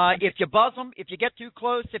 If you buzz them, if you get too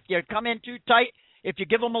close, if you come in too tight, if you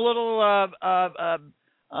give them a little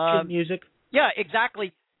music. Yeah,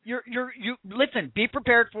 exactly. You listen. Be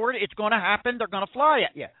prepared for it. It's going to happen. They're going to fly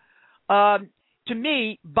at you. To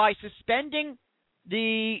me, by suspending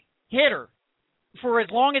the hitter for as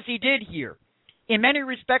long as he did here, in many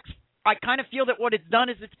respects, I kind of feel that what it's done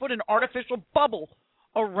is it's put an artificial bubble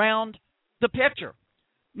around the pitcher.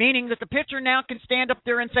 Meaning that the pitcher now can stand up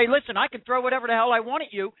there and say, listen, I can throw whatever the hell I want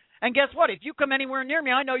at you, and guess what? If you come anywhere near me,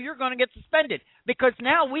 I know you're going to get suspended because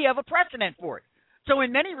now we have a precedent for it. So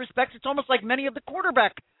in many respects, it's almost like many of the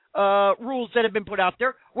quarterback rules that have been put out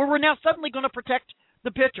there where we're now suddenly going to protect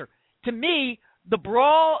the pitcher. To me, the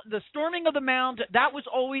brawl, the storming of the mound, that was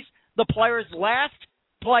always the players'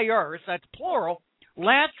 that's plural,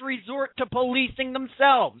 last resort to policing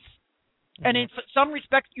themselves. Mm-hmm. And in some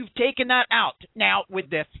respects, you've taken that out now with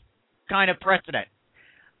this kind of precedent.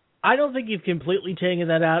 I don't think you've completely taken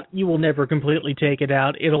that out. You will never completely take it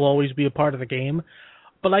out. It'll always be a part of the game.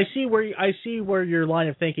 But I see where your line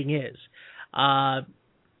of thinking is.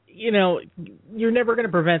 You're never going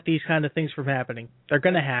to prevent these kind of things from happening. They're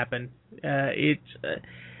going to happen. It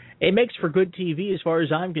makes for good TV as far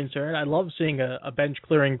as I'm concerned. I love seeing a bench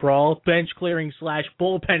clearing brawl, bench clearing /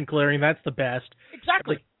 bullpen clearing. That's the best.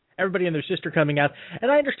 Exactly. Everybody and their sister coming out.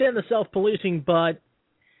 And I understand the self-policing, but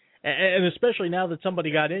and especially now that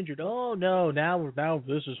somebody got injured. Oh no! Now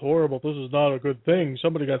this is horrible. This is not a good thing.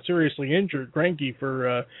 Somebody got seriously injured. Greinke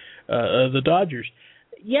for the Dodgers.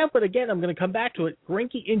 Yeah, but again, I'm going to come back to it.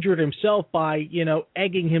 Greinke injured himself by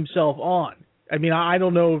egging himself on. I mean, I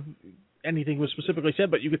don't know if anything was specifically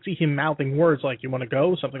said, but you could see him mouthing words like "you want to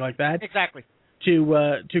go," something like that. Exactly.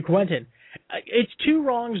 To Quentin. It's two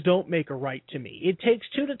wrongs don't make a right to me. It takes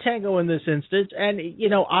two to tango in this instance, and,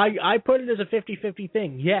 I put it as a 50-50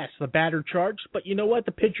 thing. Yes, the batter charged, but you know what?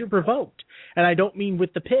 The pitcher provoked. And I don't mean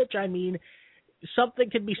with the pitch. I mean something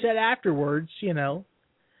can be said afterwards,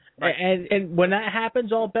 Right. And when that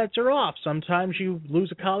happens, all bets are off. Sometimes you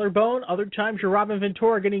lose a collarbone. Other times you're Robin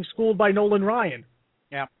Ventura getting schooled by Nolan Ryan.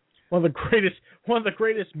 Yeah. One of the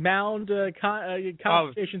greatest mound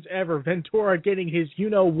competitions ever. Ventura getting his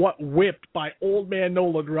what whipped by old man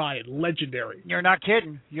Nolan Ryan. Legendary. You're not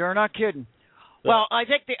kidding. Well, I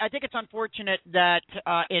think it's unfortunate that,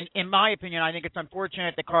 in my opinion, I think it's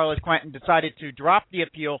unfortunate that Carlos Quentin decided to drop the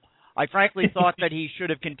appeal. I frankly thought that he should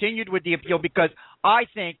have continued with the appeal because I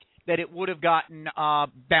think that it would have gotten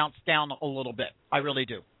bounced down a little bit. I really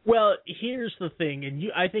do. Well, here's the thing, and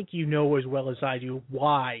I think you know as well as I do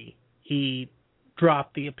why he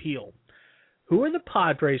dropped the appeal. Who are the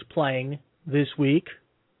Padres playing this week?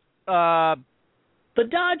 The Dodgers. The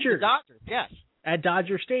Dodgers, yes. At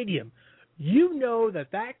Dodger Stadium. You know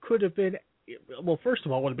that could have been, well, first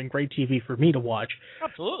of all, it would have been great TV for me to watch.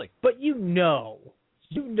 Absolutely. But he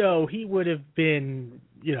would have been,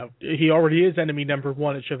 he already is enemy number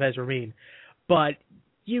one at Chavez Ravine. But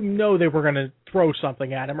they were going to throw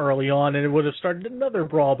something at him early on, and it would have started another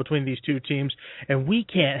brawl between these two teams, and we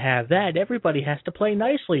can't have that. Everybody has to play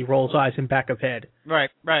nicely, rolls eyes and back of head. Right.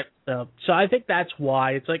 So I think that's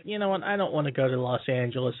why. It's like, I don't want to go to Los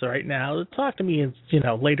Angeles right now. Talk to me,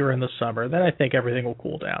 later in the summer. Then I think everything will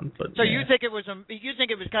cool down. But so you think it was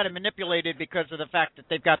kind of manipulated because of the fact that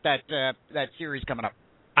they've got that series coming up?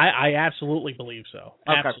 I absolutely believe so.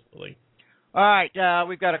 Okay. Absolutely. All right,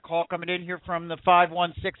 we've got a call coming in here from the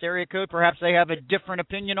 516 area code. Perhaps they have a different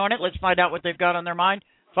opinion on it. Let's find out what they've got on their mind.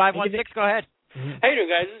 516, go ahead. How you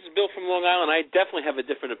doing, guys? This is Bill from Long Island. I definitely have a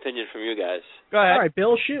different opinion from you guys. Go ahead. All right,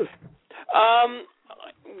 Bill, shoot.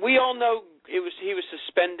 We all know he was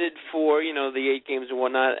suspended for the 8 games and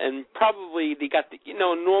whatnot, and probably they got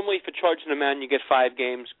normally for charging a man you get 5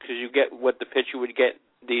 games because you get what the pitcher would get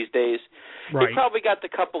these days. Right. He probably got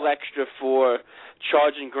the couple extra for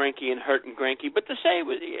charging Greinke and hurting Greinke. But to say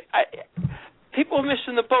people are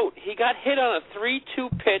missing the boat. He got hit on a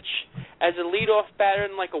 3-2 pitch as a leadoff batter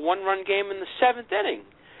in like a 1-run game in the 7th inning.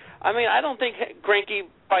 I mean, I don't think Greinke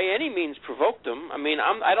by any means provoked him. I mean,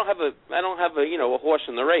 I don't have a horse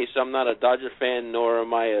in the race. I'm not a Dodger fan, nor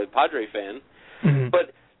am I a Padre fan. Mm-hmm.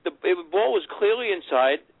 But the ball was clearly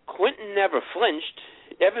inside. Quentin never flinched.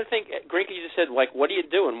 Ever think Greinke just said, like, what are you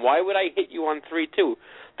doing? Why would I hit you on 3-2?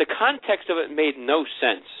 The context of it made no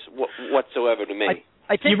sense whatsoever to me.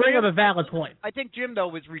 I think you bring up a valid point. I think Jim, though,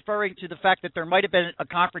 was referring to the fact that there might have been a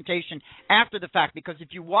confrontation after the fact, because if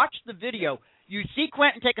you watch the video, you see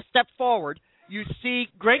Quentin take a step forward. You see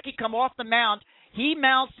Greinke come off the mound. He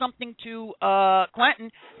mouths something to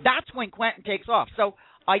Quentin. That's when Quentin takes off. So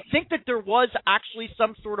I think that there was actually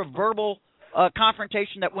some sort of verbal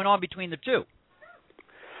confrontation that went on between the two.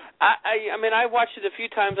 I mean, I watched it a few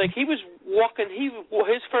times. Like, he was walking.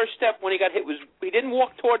 His first step when he got hit was he didn't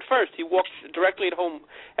walk toward first. He walked directly at home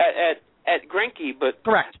at Greinke. But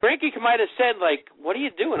correct. Greinke might have said, like, "What are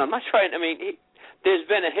you doing? I'm not trying." I mean, there's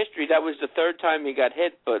been a history. That was the 3rd time he got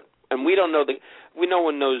hit, and we don't know no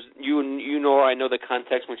one knows. You nor I know the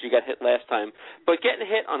context when she got hit last time. But getting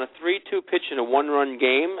hit on a 3-2 pitch in a 1-run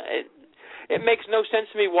game, it makes no sense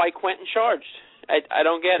to me why Quentin charged. I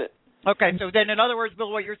don't get it. Okay, so then in other words, Bill,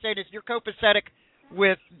 what you're saying is you're copacetic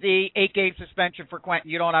with the 8-game suspension for Quentin.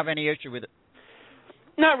 You don't have any issue with it.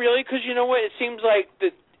 Not really, because you know what? It seems like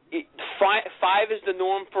 5 is the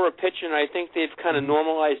norm for a pitcher, and I think they've kind of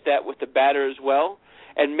normalized that with the batter as well.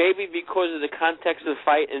 And maybe because of the context of the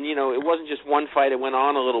fight, and, you know, it wasn't just one fight, it went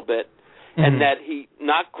on a little bit, and that he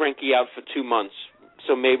knocked Greinke out for 2 months.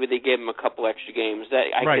 So maybe they gave him a couple extra games. That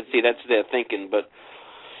I could see that's their thinking. But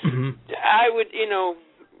I would, you know,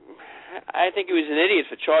 I think he was an idiot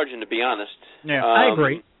for charging, to be honest. Yeah, I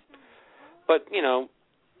agree. But, you know,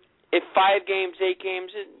 if 5 games, 8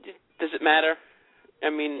 games, does it matter? I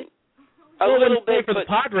mean, a little bit. For the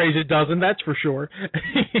Padres, it doesn't. That's for sure.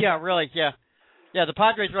 Yeah, really. Yeah. Yeah, the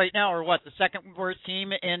Padres right now are the second worst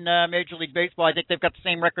team in Major League Baseball. I think they've got the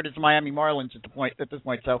same record as the Miami Marlins at this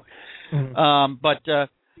point. So,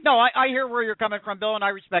 no, I hear where you're coming from, Bill, and I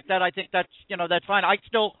respect that. I think that's fine. I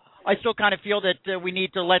still kind of feel that we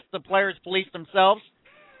need to let the players police themselves,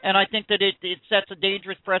 and I think that it sets a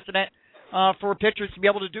dangerous precedent for pitchers to be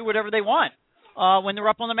able to do whatever they want when they're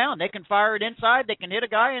up on the mound. They can fire it inside, they can hit a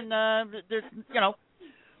guy, and there's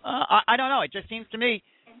I don't know. It just seems to me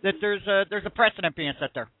that there's a precedent being set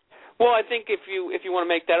there. Well, I think if you want to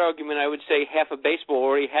make that argument, I would say half of baseball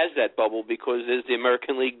already has that bubble because there's the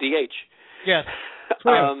American League DH. Yes,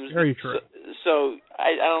 very true. So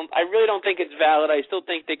I really don't think it's valid. I still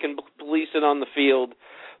think they can police it on the field,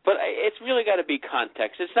 but it's really got to be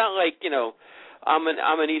context. It's not like, you know, I'm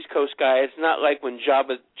an East Coast guy. It's not like when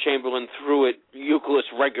Jabba Chamberlain threw at Euclid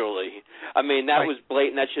regularly. I mean, that was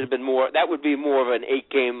blatant. That should have been more. That would be more of an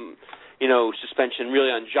 8-game, you know, suspension really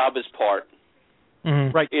on Jabba's part.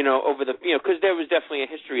 Right. You know, over the, you know, because there was definitely a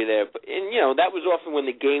history there. But, and, you know, that was often when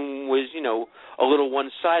the game was, you know, a little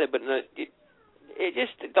one-sided. But it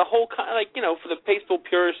just, the whole, like, you know, for the baseball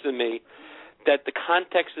purist in me, that the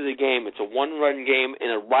context of the game, it's a one-run game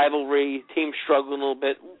in a rivalry, team struggling a little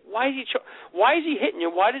bit. Why is he hitting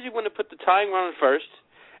you? Why does he want to put the tying run first?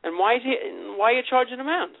 And why are you charging him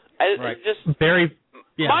out? It's just very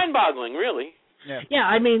mind-boggling, really. Yeah,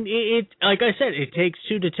 I mean, it like I said, it takes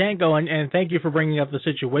 2 to tango, and thank you for bringing up the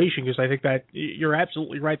situation, because I think that you're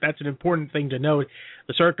absolutely right. That's an important thing to note,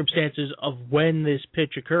 the circumstances of when this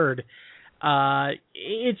pitch occurred.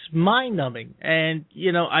 It's mind-numbing, and,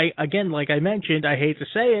 you know, like I mentioned, I hate to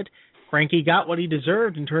say it, Greinke got what he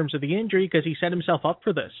deserved in terms of the injury because he set himself up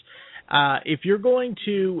for this. If you're going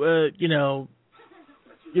to,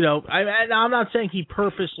 I'm not saying he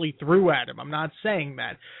purposely threw at him. I'm not saying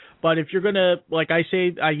that. But if you're going to, like I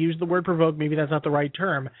say, I use the word provoke, maybe that's not the right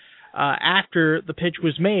term, after the pitch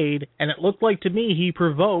was made, and it looked like to me he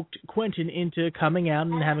provoked Quentin into coming out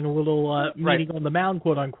and having a little meeting on the mound,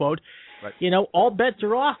 quote unquote. Right. You know, all bets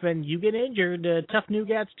are off, and you get injured, tough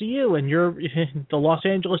nougats to you, and you're the Los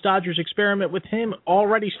Angeles Dodgers experiment with him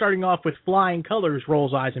already starting off with flying colors,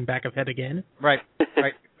 rolls eyes and back of head again. Right,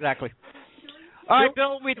 exactly. All right,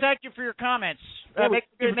 Bill, we thank you for your comments. Make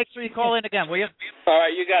sure you call in again, will you? All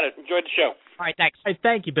right, you got it. Enjoyed the show. All right, thanks. Hey,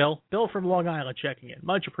 thank you, Bill. Bill from Long Island checking in.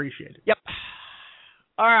 Much appreciated. Yep.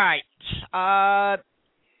 All right.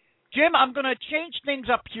 Jim, I'm going to change things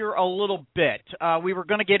up here a little bit. We were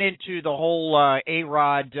going to get into the whole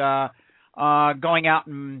A-Rod going out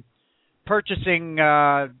and purchasing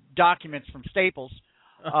documents from Staples.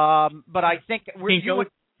 But I think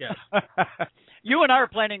you and I are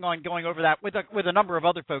planning on going over that with a number of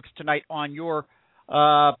other folks tonight on your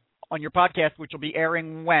podcast, which will be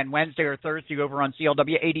airing Wednesday or Thursday over on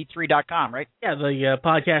CLW83.com, right? Yeah, the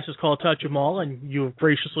podcast is called Touch 'Em All, and you've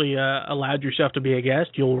graciously allowed yourself to be a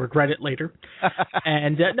guest. You'll regret it later.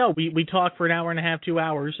 And no, we talk for an hour and a half, 2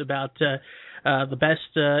 hours about the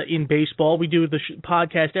best in baseball. We do the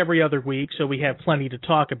podcast every other week, so we have plenty to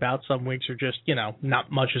talk about. Some weeks are just, not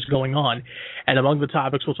much is going on. And among the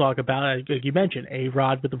topics we'll talk about, like you mentioned,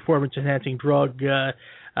 A-Rod with the performance-enhancing drug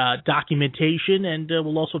documentation, and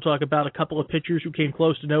we'll also talk about a couple of pitchers who came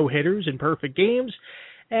close to no-hitters in perfect games,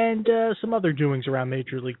 and some other doings around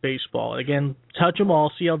Major League Baseball. Again, Touch 'Em All,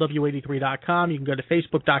 CLW83.com. You can go to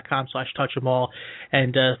Facebook.com/Touch'emAll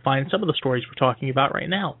and find some of the stories we're talking about right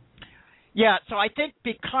now. Yeah, so I think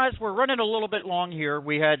because we're running a little bit long here,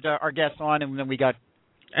 we had our guests on, and then we got...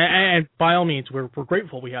 And by all means, we're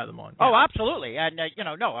grateful we had them on. Oh, absolutely. And,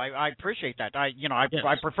 I appreciate that. I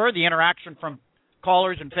prefer the interaction from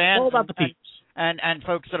callers and fans. All about the peeps. And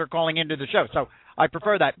folks that are calling into the show. So I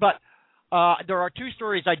prefer that. But there are 2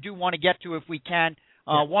 stories I do want to get to if we can.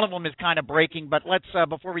 One of them is kind of breaking, but let's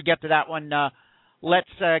before we get to that one, let's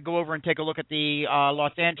go over and take a look at the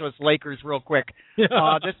Los Angeles Lakers real quick. This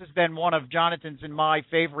has been one of Jonathan's and my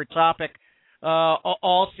favorite topic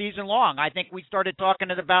all season long. I think we started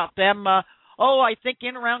talking about them, I think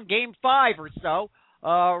in around Game 5 or so,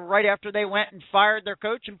 right after they went and fired their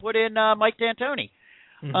coach and put in Mike D'Antoni.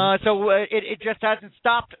 Mm-hmm. So it just hasn't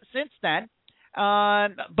stopped since then.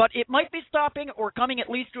 But it might be stopping or coming at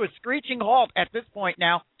least to a screeching halt at this point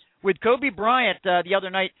now, with Kobe Bryant the other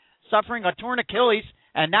night suffering a torn Achilles,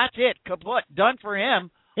 and that's it, kaput, done for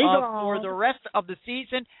him for the rest of the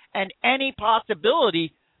season, and any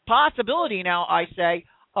possibility now, I say,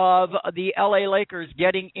 of the LA Lakers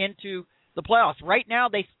getting into the playoffs. Right now,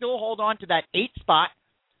 they still hold on to that 8th spot.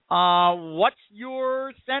 What's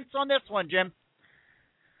your sense on this one, Jim?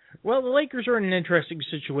 Well, the Lakers are in an interesting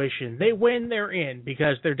situation. They win, they're in,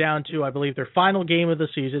 because they're down to, I believe, their final game of the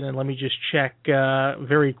season. And let me just check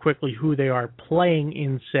very quickly who they are playing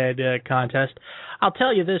in said contest. I'll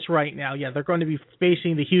tell you this right now. Yeah, they're going to be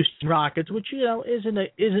facing the Houston Rockets, which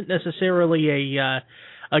isn't necessarily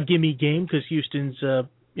a gimme game, because Houston's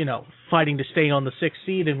fighting to stay on the 6th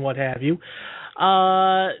seed and what have you.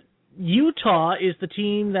 Utah is the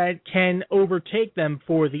team that can overtake them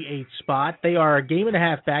for the 8th spot. They are a game and a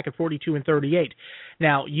half back at 42-38.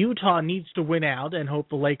 Now, Utah needs to win out and hope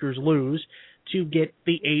the Lakers lose to get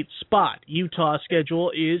the 8th spot. Utah's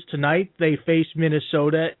schedule is tonight they face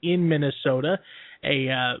Minnesota in Minnesota,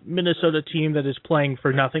 a Minnesota team that is playing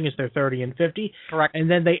for nothing as they're 30-50. Correct. And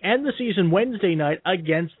then they end the season Wednesday night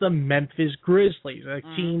against the Memphis Grizzlies, a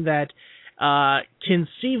team that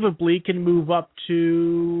conceivably can move up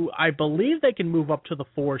to, I believe they can move up to the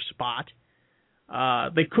 4 spot.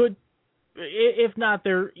 They could, if not,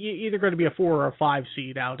 they're either going to be a 4 or a 5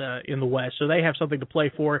 seed out in the West, so they have something to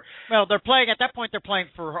play for. Well, at that point, they're playing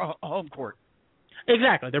for home court.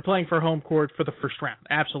 Exactly. They're playing for home court for the first round.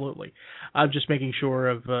 Absolutely. I'm just making sure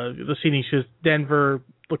of the seedings, because Denver,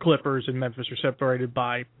 the Clippers, and Memphis are separated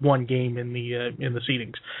by 1 game in the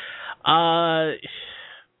seedings.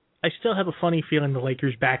 I still have a funny feeling the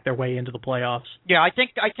Lakers back their way into the playoffs. Yeah, I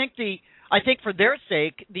think for their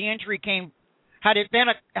sake, the injury came. Had it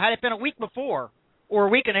been a week before or a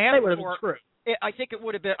week and a half before, I think it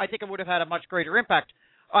would have had a much greater impact.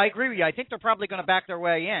 I agree with you. I think they're probably going to back their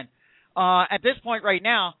way in. At this point right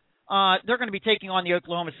now, they're going to be taking on the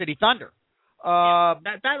Oklahoma City Thunder.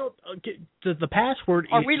 That'll the password.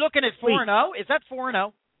 Are we looking at 4-0? Is that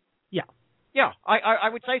 4-0? Yeah. Yeah, I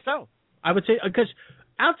would say so. I would say, because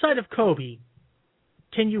outside of Kobe,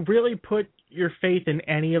 can you really put your faith in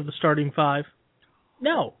any of the starting 5?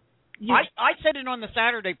 No. I said it on the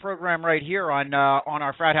Saturday program right here on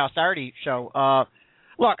our Frat House Saturday show.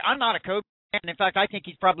 Look, I'm not a Kobe fan. In fact, I think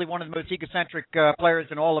he's probably one of the most egocentric players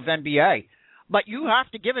in all of NBA. But you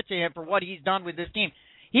have to give it to him for what he's done with this team.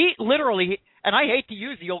 He literally, and I hate to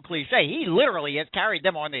use the old cliche, he literally has carried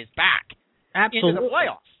them on his back into the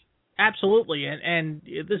playoffs. Absolutely. And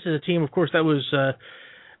this is a team, of course, that was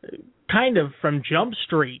kind of from Jump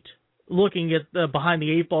Street looking at behind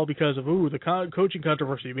the 8 ball because of the coaching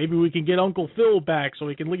controversy. Maybe we can get Uncle Phil back so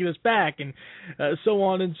he can lead us back, and so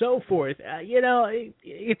on and so forth.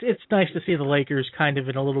 It's nice to see the Lakers kind of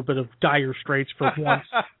in a little bit of dire straits for once.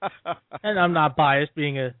 And I'm not biased,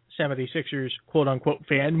 being a 76ers quote-unquote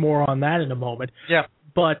fan. More on that in a moment. Yeah.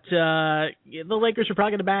 But the Lakers are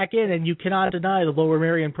probably going to back in, and you cannot deny the Lower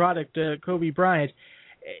Merion product, Kobe Bryant.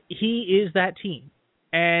 He is that team.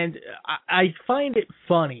 And I find it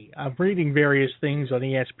funny. I'm reading various things on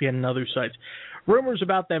ESPN and other sites. Rumors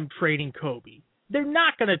about them trading Kobe. They're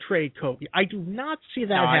not going to trade Kobe. I do not see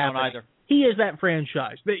that happening. I don't either. He is that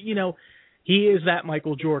franchise. But, he is that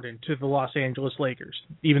Michael Jordan to the Los Angeles Lakers,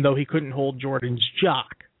 even though he couldn't hold Jordan's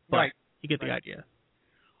jock. But right. You get the idea.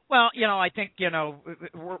 Well, I think,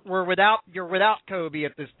 you're without Kobe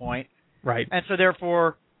at this point. Right. And so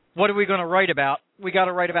therefore, what are we going to write about? We got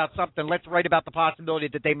to write about something. Let's write about the possibility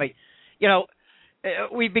that they may,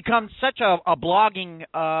 we've become such a blogging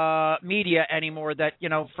media anymore that,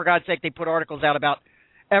 for God's sake, they put articles out about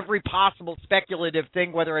every possible speculative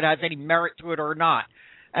thing, whether it has any merit to it or not.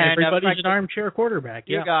 And everybody's an armchair quarterback.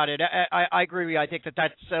 Yeah. You got it. I agree with you. I think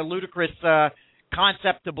that's a ludicrous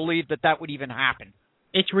concept to believe that would even happen.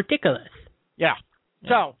 It's ridiculous. Yeah.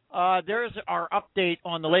 So there's our update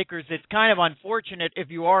on the Lakers. It's kind of unfortunate if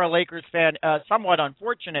you are a Lakers fan, somewhat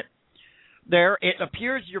unfortunate there. It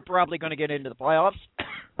appears you're probably going to get into the playoffs,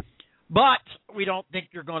 but we don't think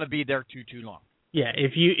you're going to be there too long. Yeah,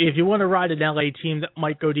 if you want to ride an LA team that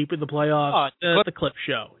might go deep in the playoffs, the Clip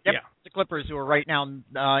Show. Yep, yeah, the Clippers, who are right now in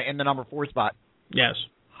the number 4 spot. Yes.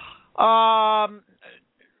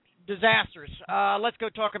 Disasters. Let's go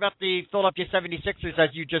talk about the Philadelphia 76ers, as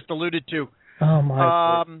you just alluded to. Oh,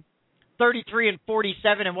 my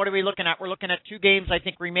 33-47, and what are we looking at? We're looking at 2 games, I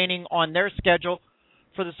think, remaining on their schedule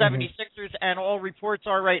for the 76ers, and all reports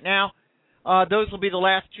are right now those will be the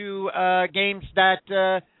last 2 games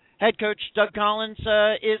that head coach Doug Collins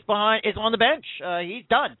is on the bench. He's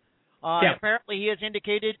done. Apparently, he has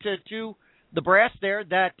indicated to the brass there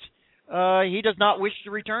that he does not wish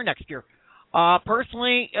to return next year.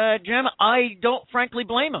 Personally, Jim, I don't frankly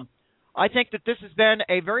blame him. I think that this has been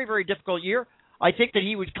a very, very difficult year. I think that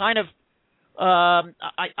he was kind of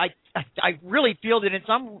I really feel that in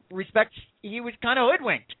some respects he was kind of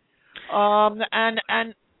hoodwinked.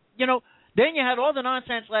 And you know, then you had all the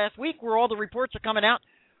nonsense last week where all the reports are coming out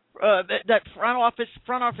that front office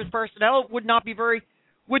personnel would not be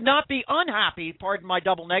unhappy, pardon my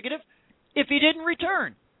double negative, if he didn't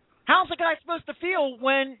return. How's the guy supposed to feel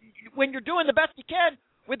when you're doing the best you can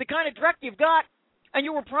with the kind of direct you've got and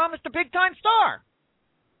you were promised a big-time star?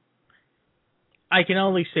 I can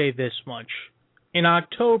only say this much. In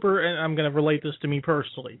October, and I'm going to relate this to me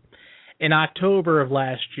personally, in October of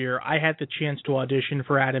last year, I had the chance to audition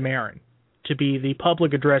for Adam Aaron to be the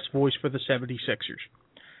public address voice for the 76ers.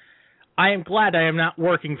 I am glad I am not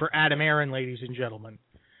working for Adam Aaron, ladies and gentlemen.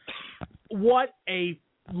 What a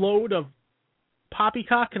load of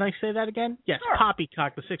poppycock. Can I say that again? Yes, sure.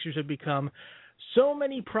 Poppycock the Sixers have become. So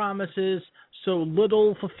many promises, so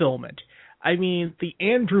little fulfillment. I mean, the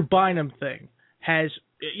Andrew Bynum thing has,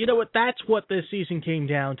 you know what, that's what this season came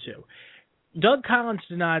down to. Doug Collins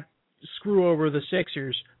did not screw over the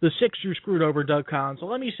Sixers. The Sixers screwed over Doug Collins. So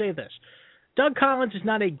let me say this. Doug Collins is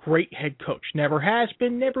not a great head coach. Never has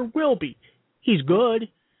been, never will be. He's good.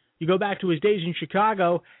 You go back to his days in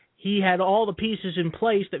Chicago, he had all the pieces in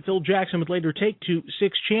place that Phil Jackson would later take to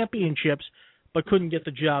 6 championships, but couldn't get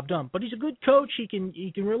the job done. But he's a good coach. He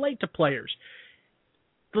can relate to players.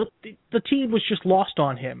 The team was just lost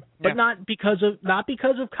on him, but not because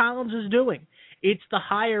of Collins' doing. It's the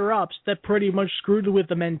higher ups that pretty much screwed with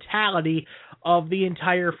the mentality of the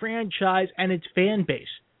entire franchise and its fan base.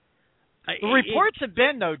 The reports have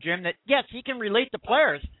been, though, Jim, that yes, he can relate to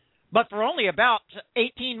players, but for only about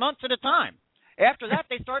 18 months at a time. After that,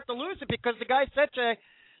 they start to lose it because the guy's such a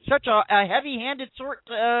heavy-handed sort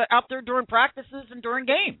out there during practices and during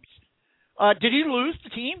games. Did he lose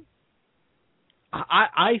the team?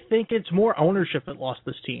 I think it's more ownership that lost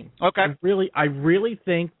this team. Okay. I really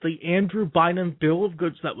think the Andrew Bynum bill of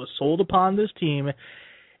goods that was sold upon this team,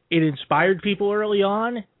 it inspired people early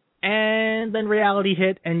on, and then reality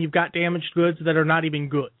hit, and you've got damaged goods that are not even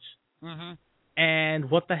goods. Mm-hmm. And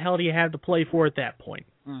what the hell do you have to play for at that point?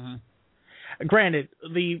 Mm-hmm. Granted,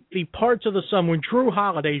 the parts of the sum, when Drew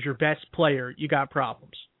Holiday's your best player, you got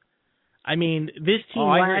problems. I mean, this team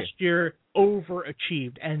last year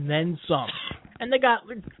overachieved and then some. And let's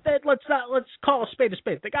call a spade a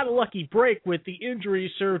spade. They got a lucky break with the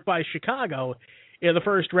injuries served by Chicago in the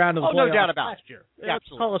first round of the playoffs no doubt about last year. Yeah, let's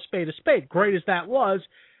call a spade a spade. Great as that was,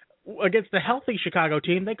 against the healthy Chicago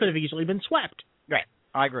team, they could have easily been swept. Right,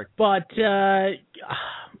 I agree. But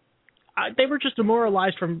they were just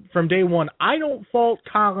demoralized from day one. I don't fault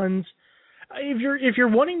Collins. If you're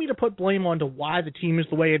wanting me to put blame onto why the team is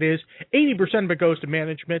the way it is, 80% of it goes to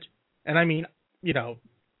management. And I mean, you know,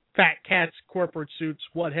 fat cats, corporate suits,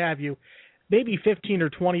 what have you. Maybe 15 or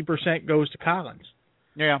 20% goes to Collins.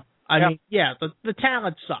 Yeah. I mean, the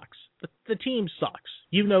talent sucks. The team sucks.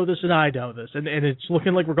 You know this and I know this. And it's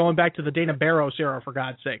looking like we're going back to the Dana Barros era, for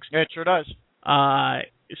God's sakes. It sure does.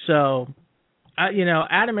 You know,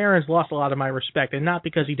 Adam Aaron's lost a lot of my respect, and not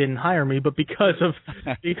because he didn't hire me, but because of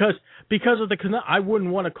I wouldn't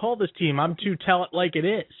want to call this team. I'm too tell it like it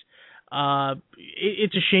is.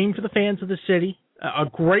 It's a shame for the fans of the city, a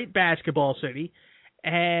great basketball city,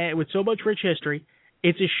 and with so much rich history.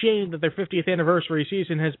 It's a shame that their 50th anniversary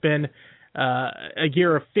season has been a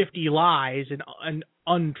year of 50 lies and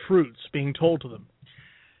untruths being told to them.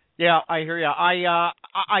 Yeah, I hear you.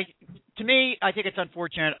 To me, I think it's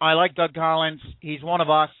unfortunate. I like Doug Collins. He's one of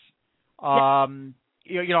us.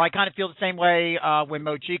 You know, I kind of feel the same way when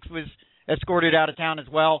Mo Cheeks was escorted out of town as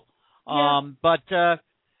well. But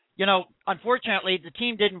you know, unfortunately, the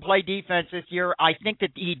team didn't play defense this year. I think that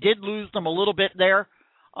he did lose them a little bit there.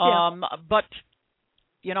 But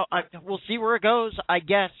you know, we'll see where it goes. I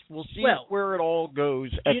guess we'll see where it all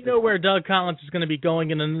goes. You know where Doug Collins is going to be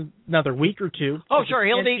going in another week or two. Oh, sure,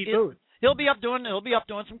 he'll be up doing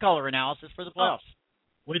some color analysis for the playoffs.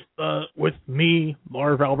 With me,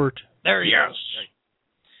 Marv Albert. There you go.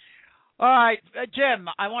 All right, Jim,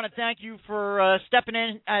 I want to thank you for stepping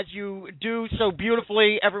in as you do so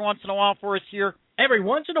beautifully every once in a while for us here. Every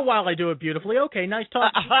once in a while I do it beautifully. Okay, nice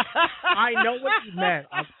talking. I know what you meant.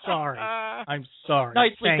 I'm sorry.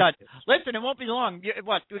 Nicely done. You. Listen, it won't be long.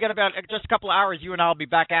 We got about just a couple of hours. You and I will be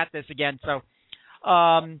back at this again. So,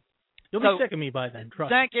 you'll be sick of me by then.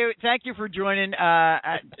 Trust me. Thank you for joining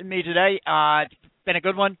me today. It's been a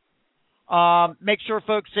good one. Make sure,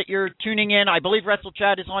 folks, that you're tuning in. I believe Wrestle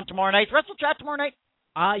Chat is on tomorrow night. Wrestle Chat tomorrow night?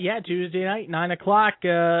 Yeah, Tuesday night, 9 o'clock.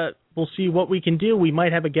 we'll see what we can do. We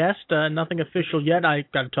might have a guest. Nothing official yet. I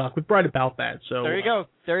got to talk with Brett about that. So there you go.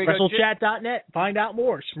 There you go. WrestleChat.net. Find out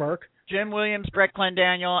more. Smirk. Jim Williams, Brett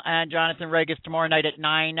Clendaniel, and Jonathan Regis tomorrow night at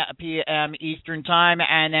 9 p.m. Eastern Time.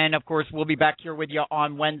 And then, of course, we'll be back here with you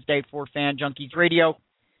on Wednesday for Fan Junkies Radio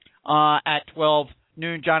at 12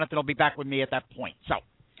 noon. Jonathan will be back with me at that point. So,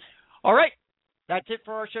 all right. That's it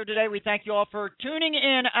for our show today. We thank you all for tuning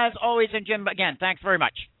in, as always. And, Jim, again, thanks very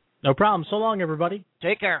much. No problem. So long, everybody.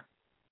 Take care.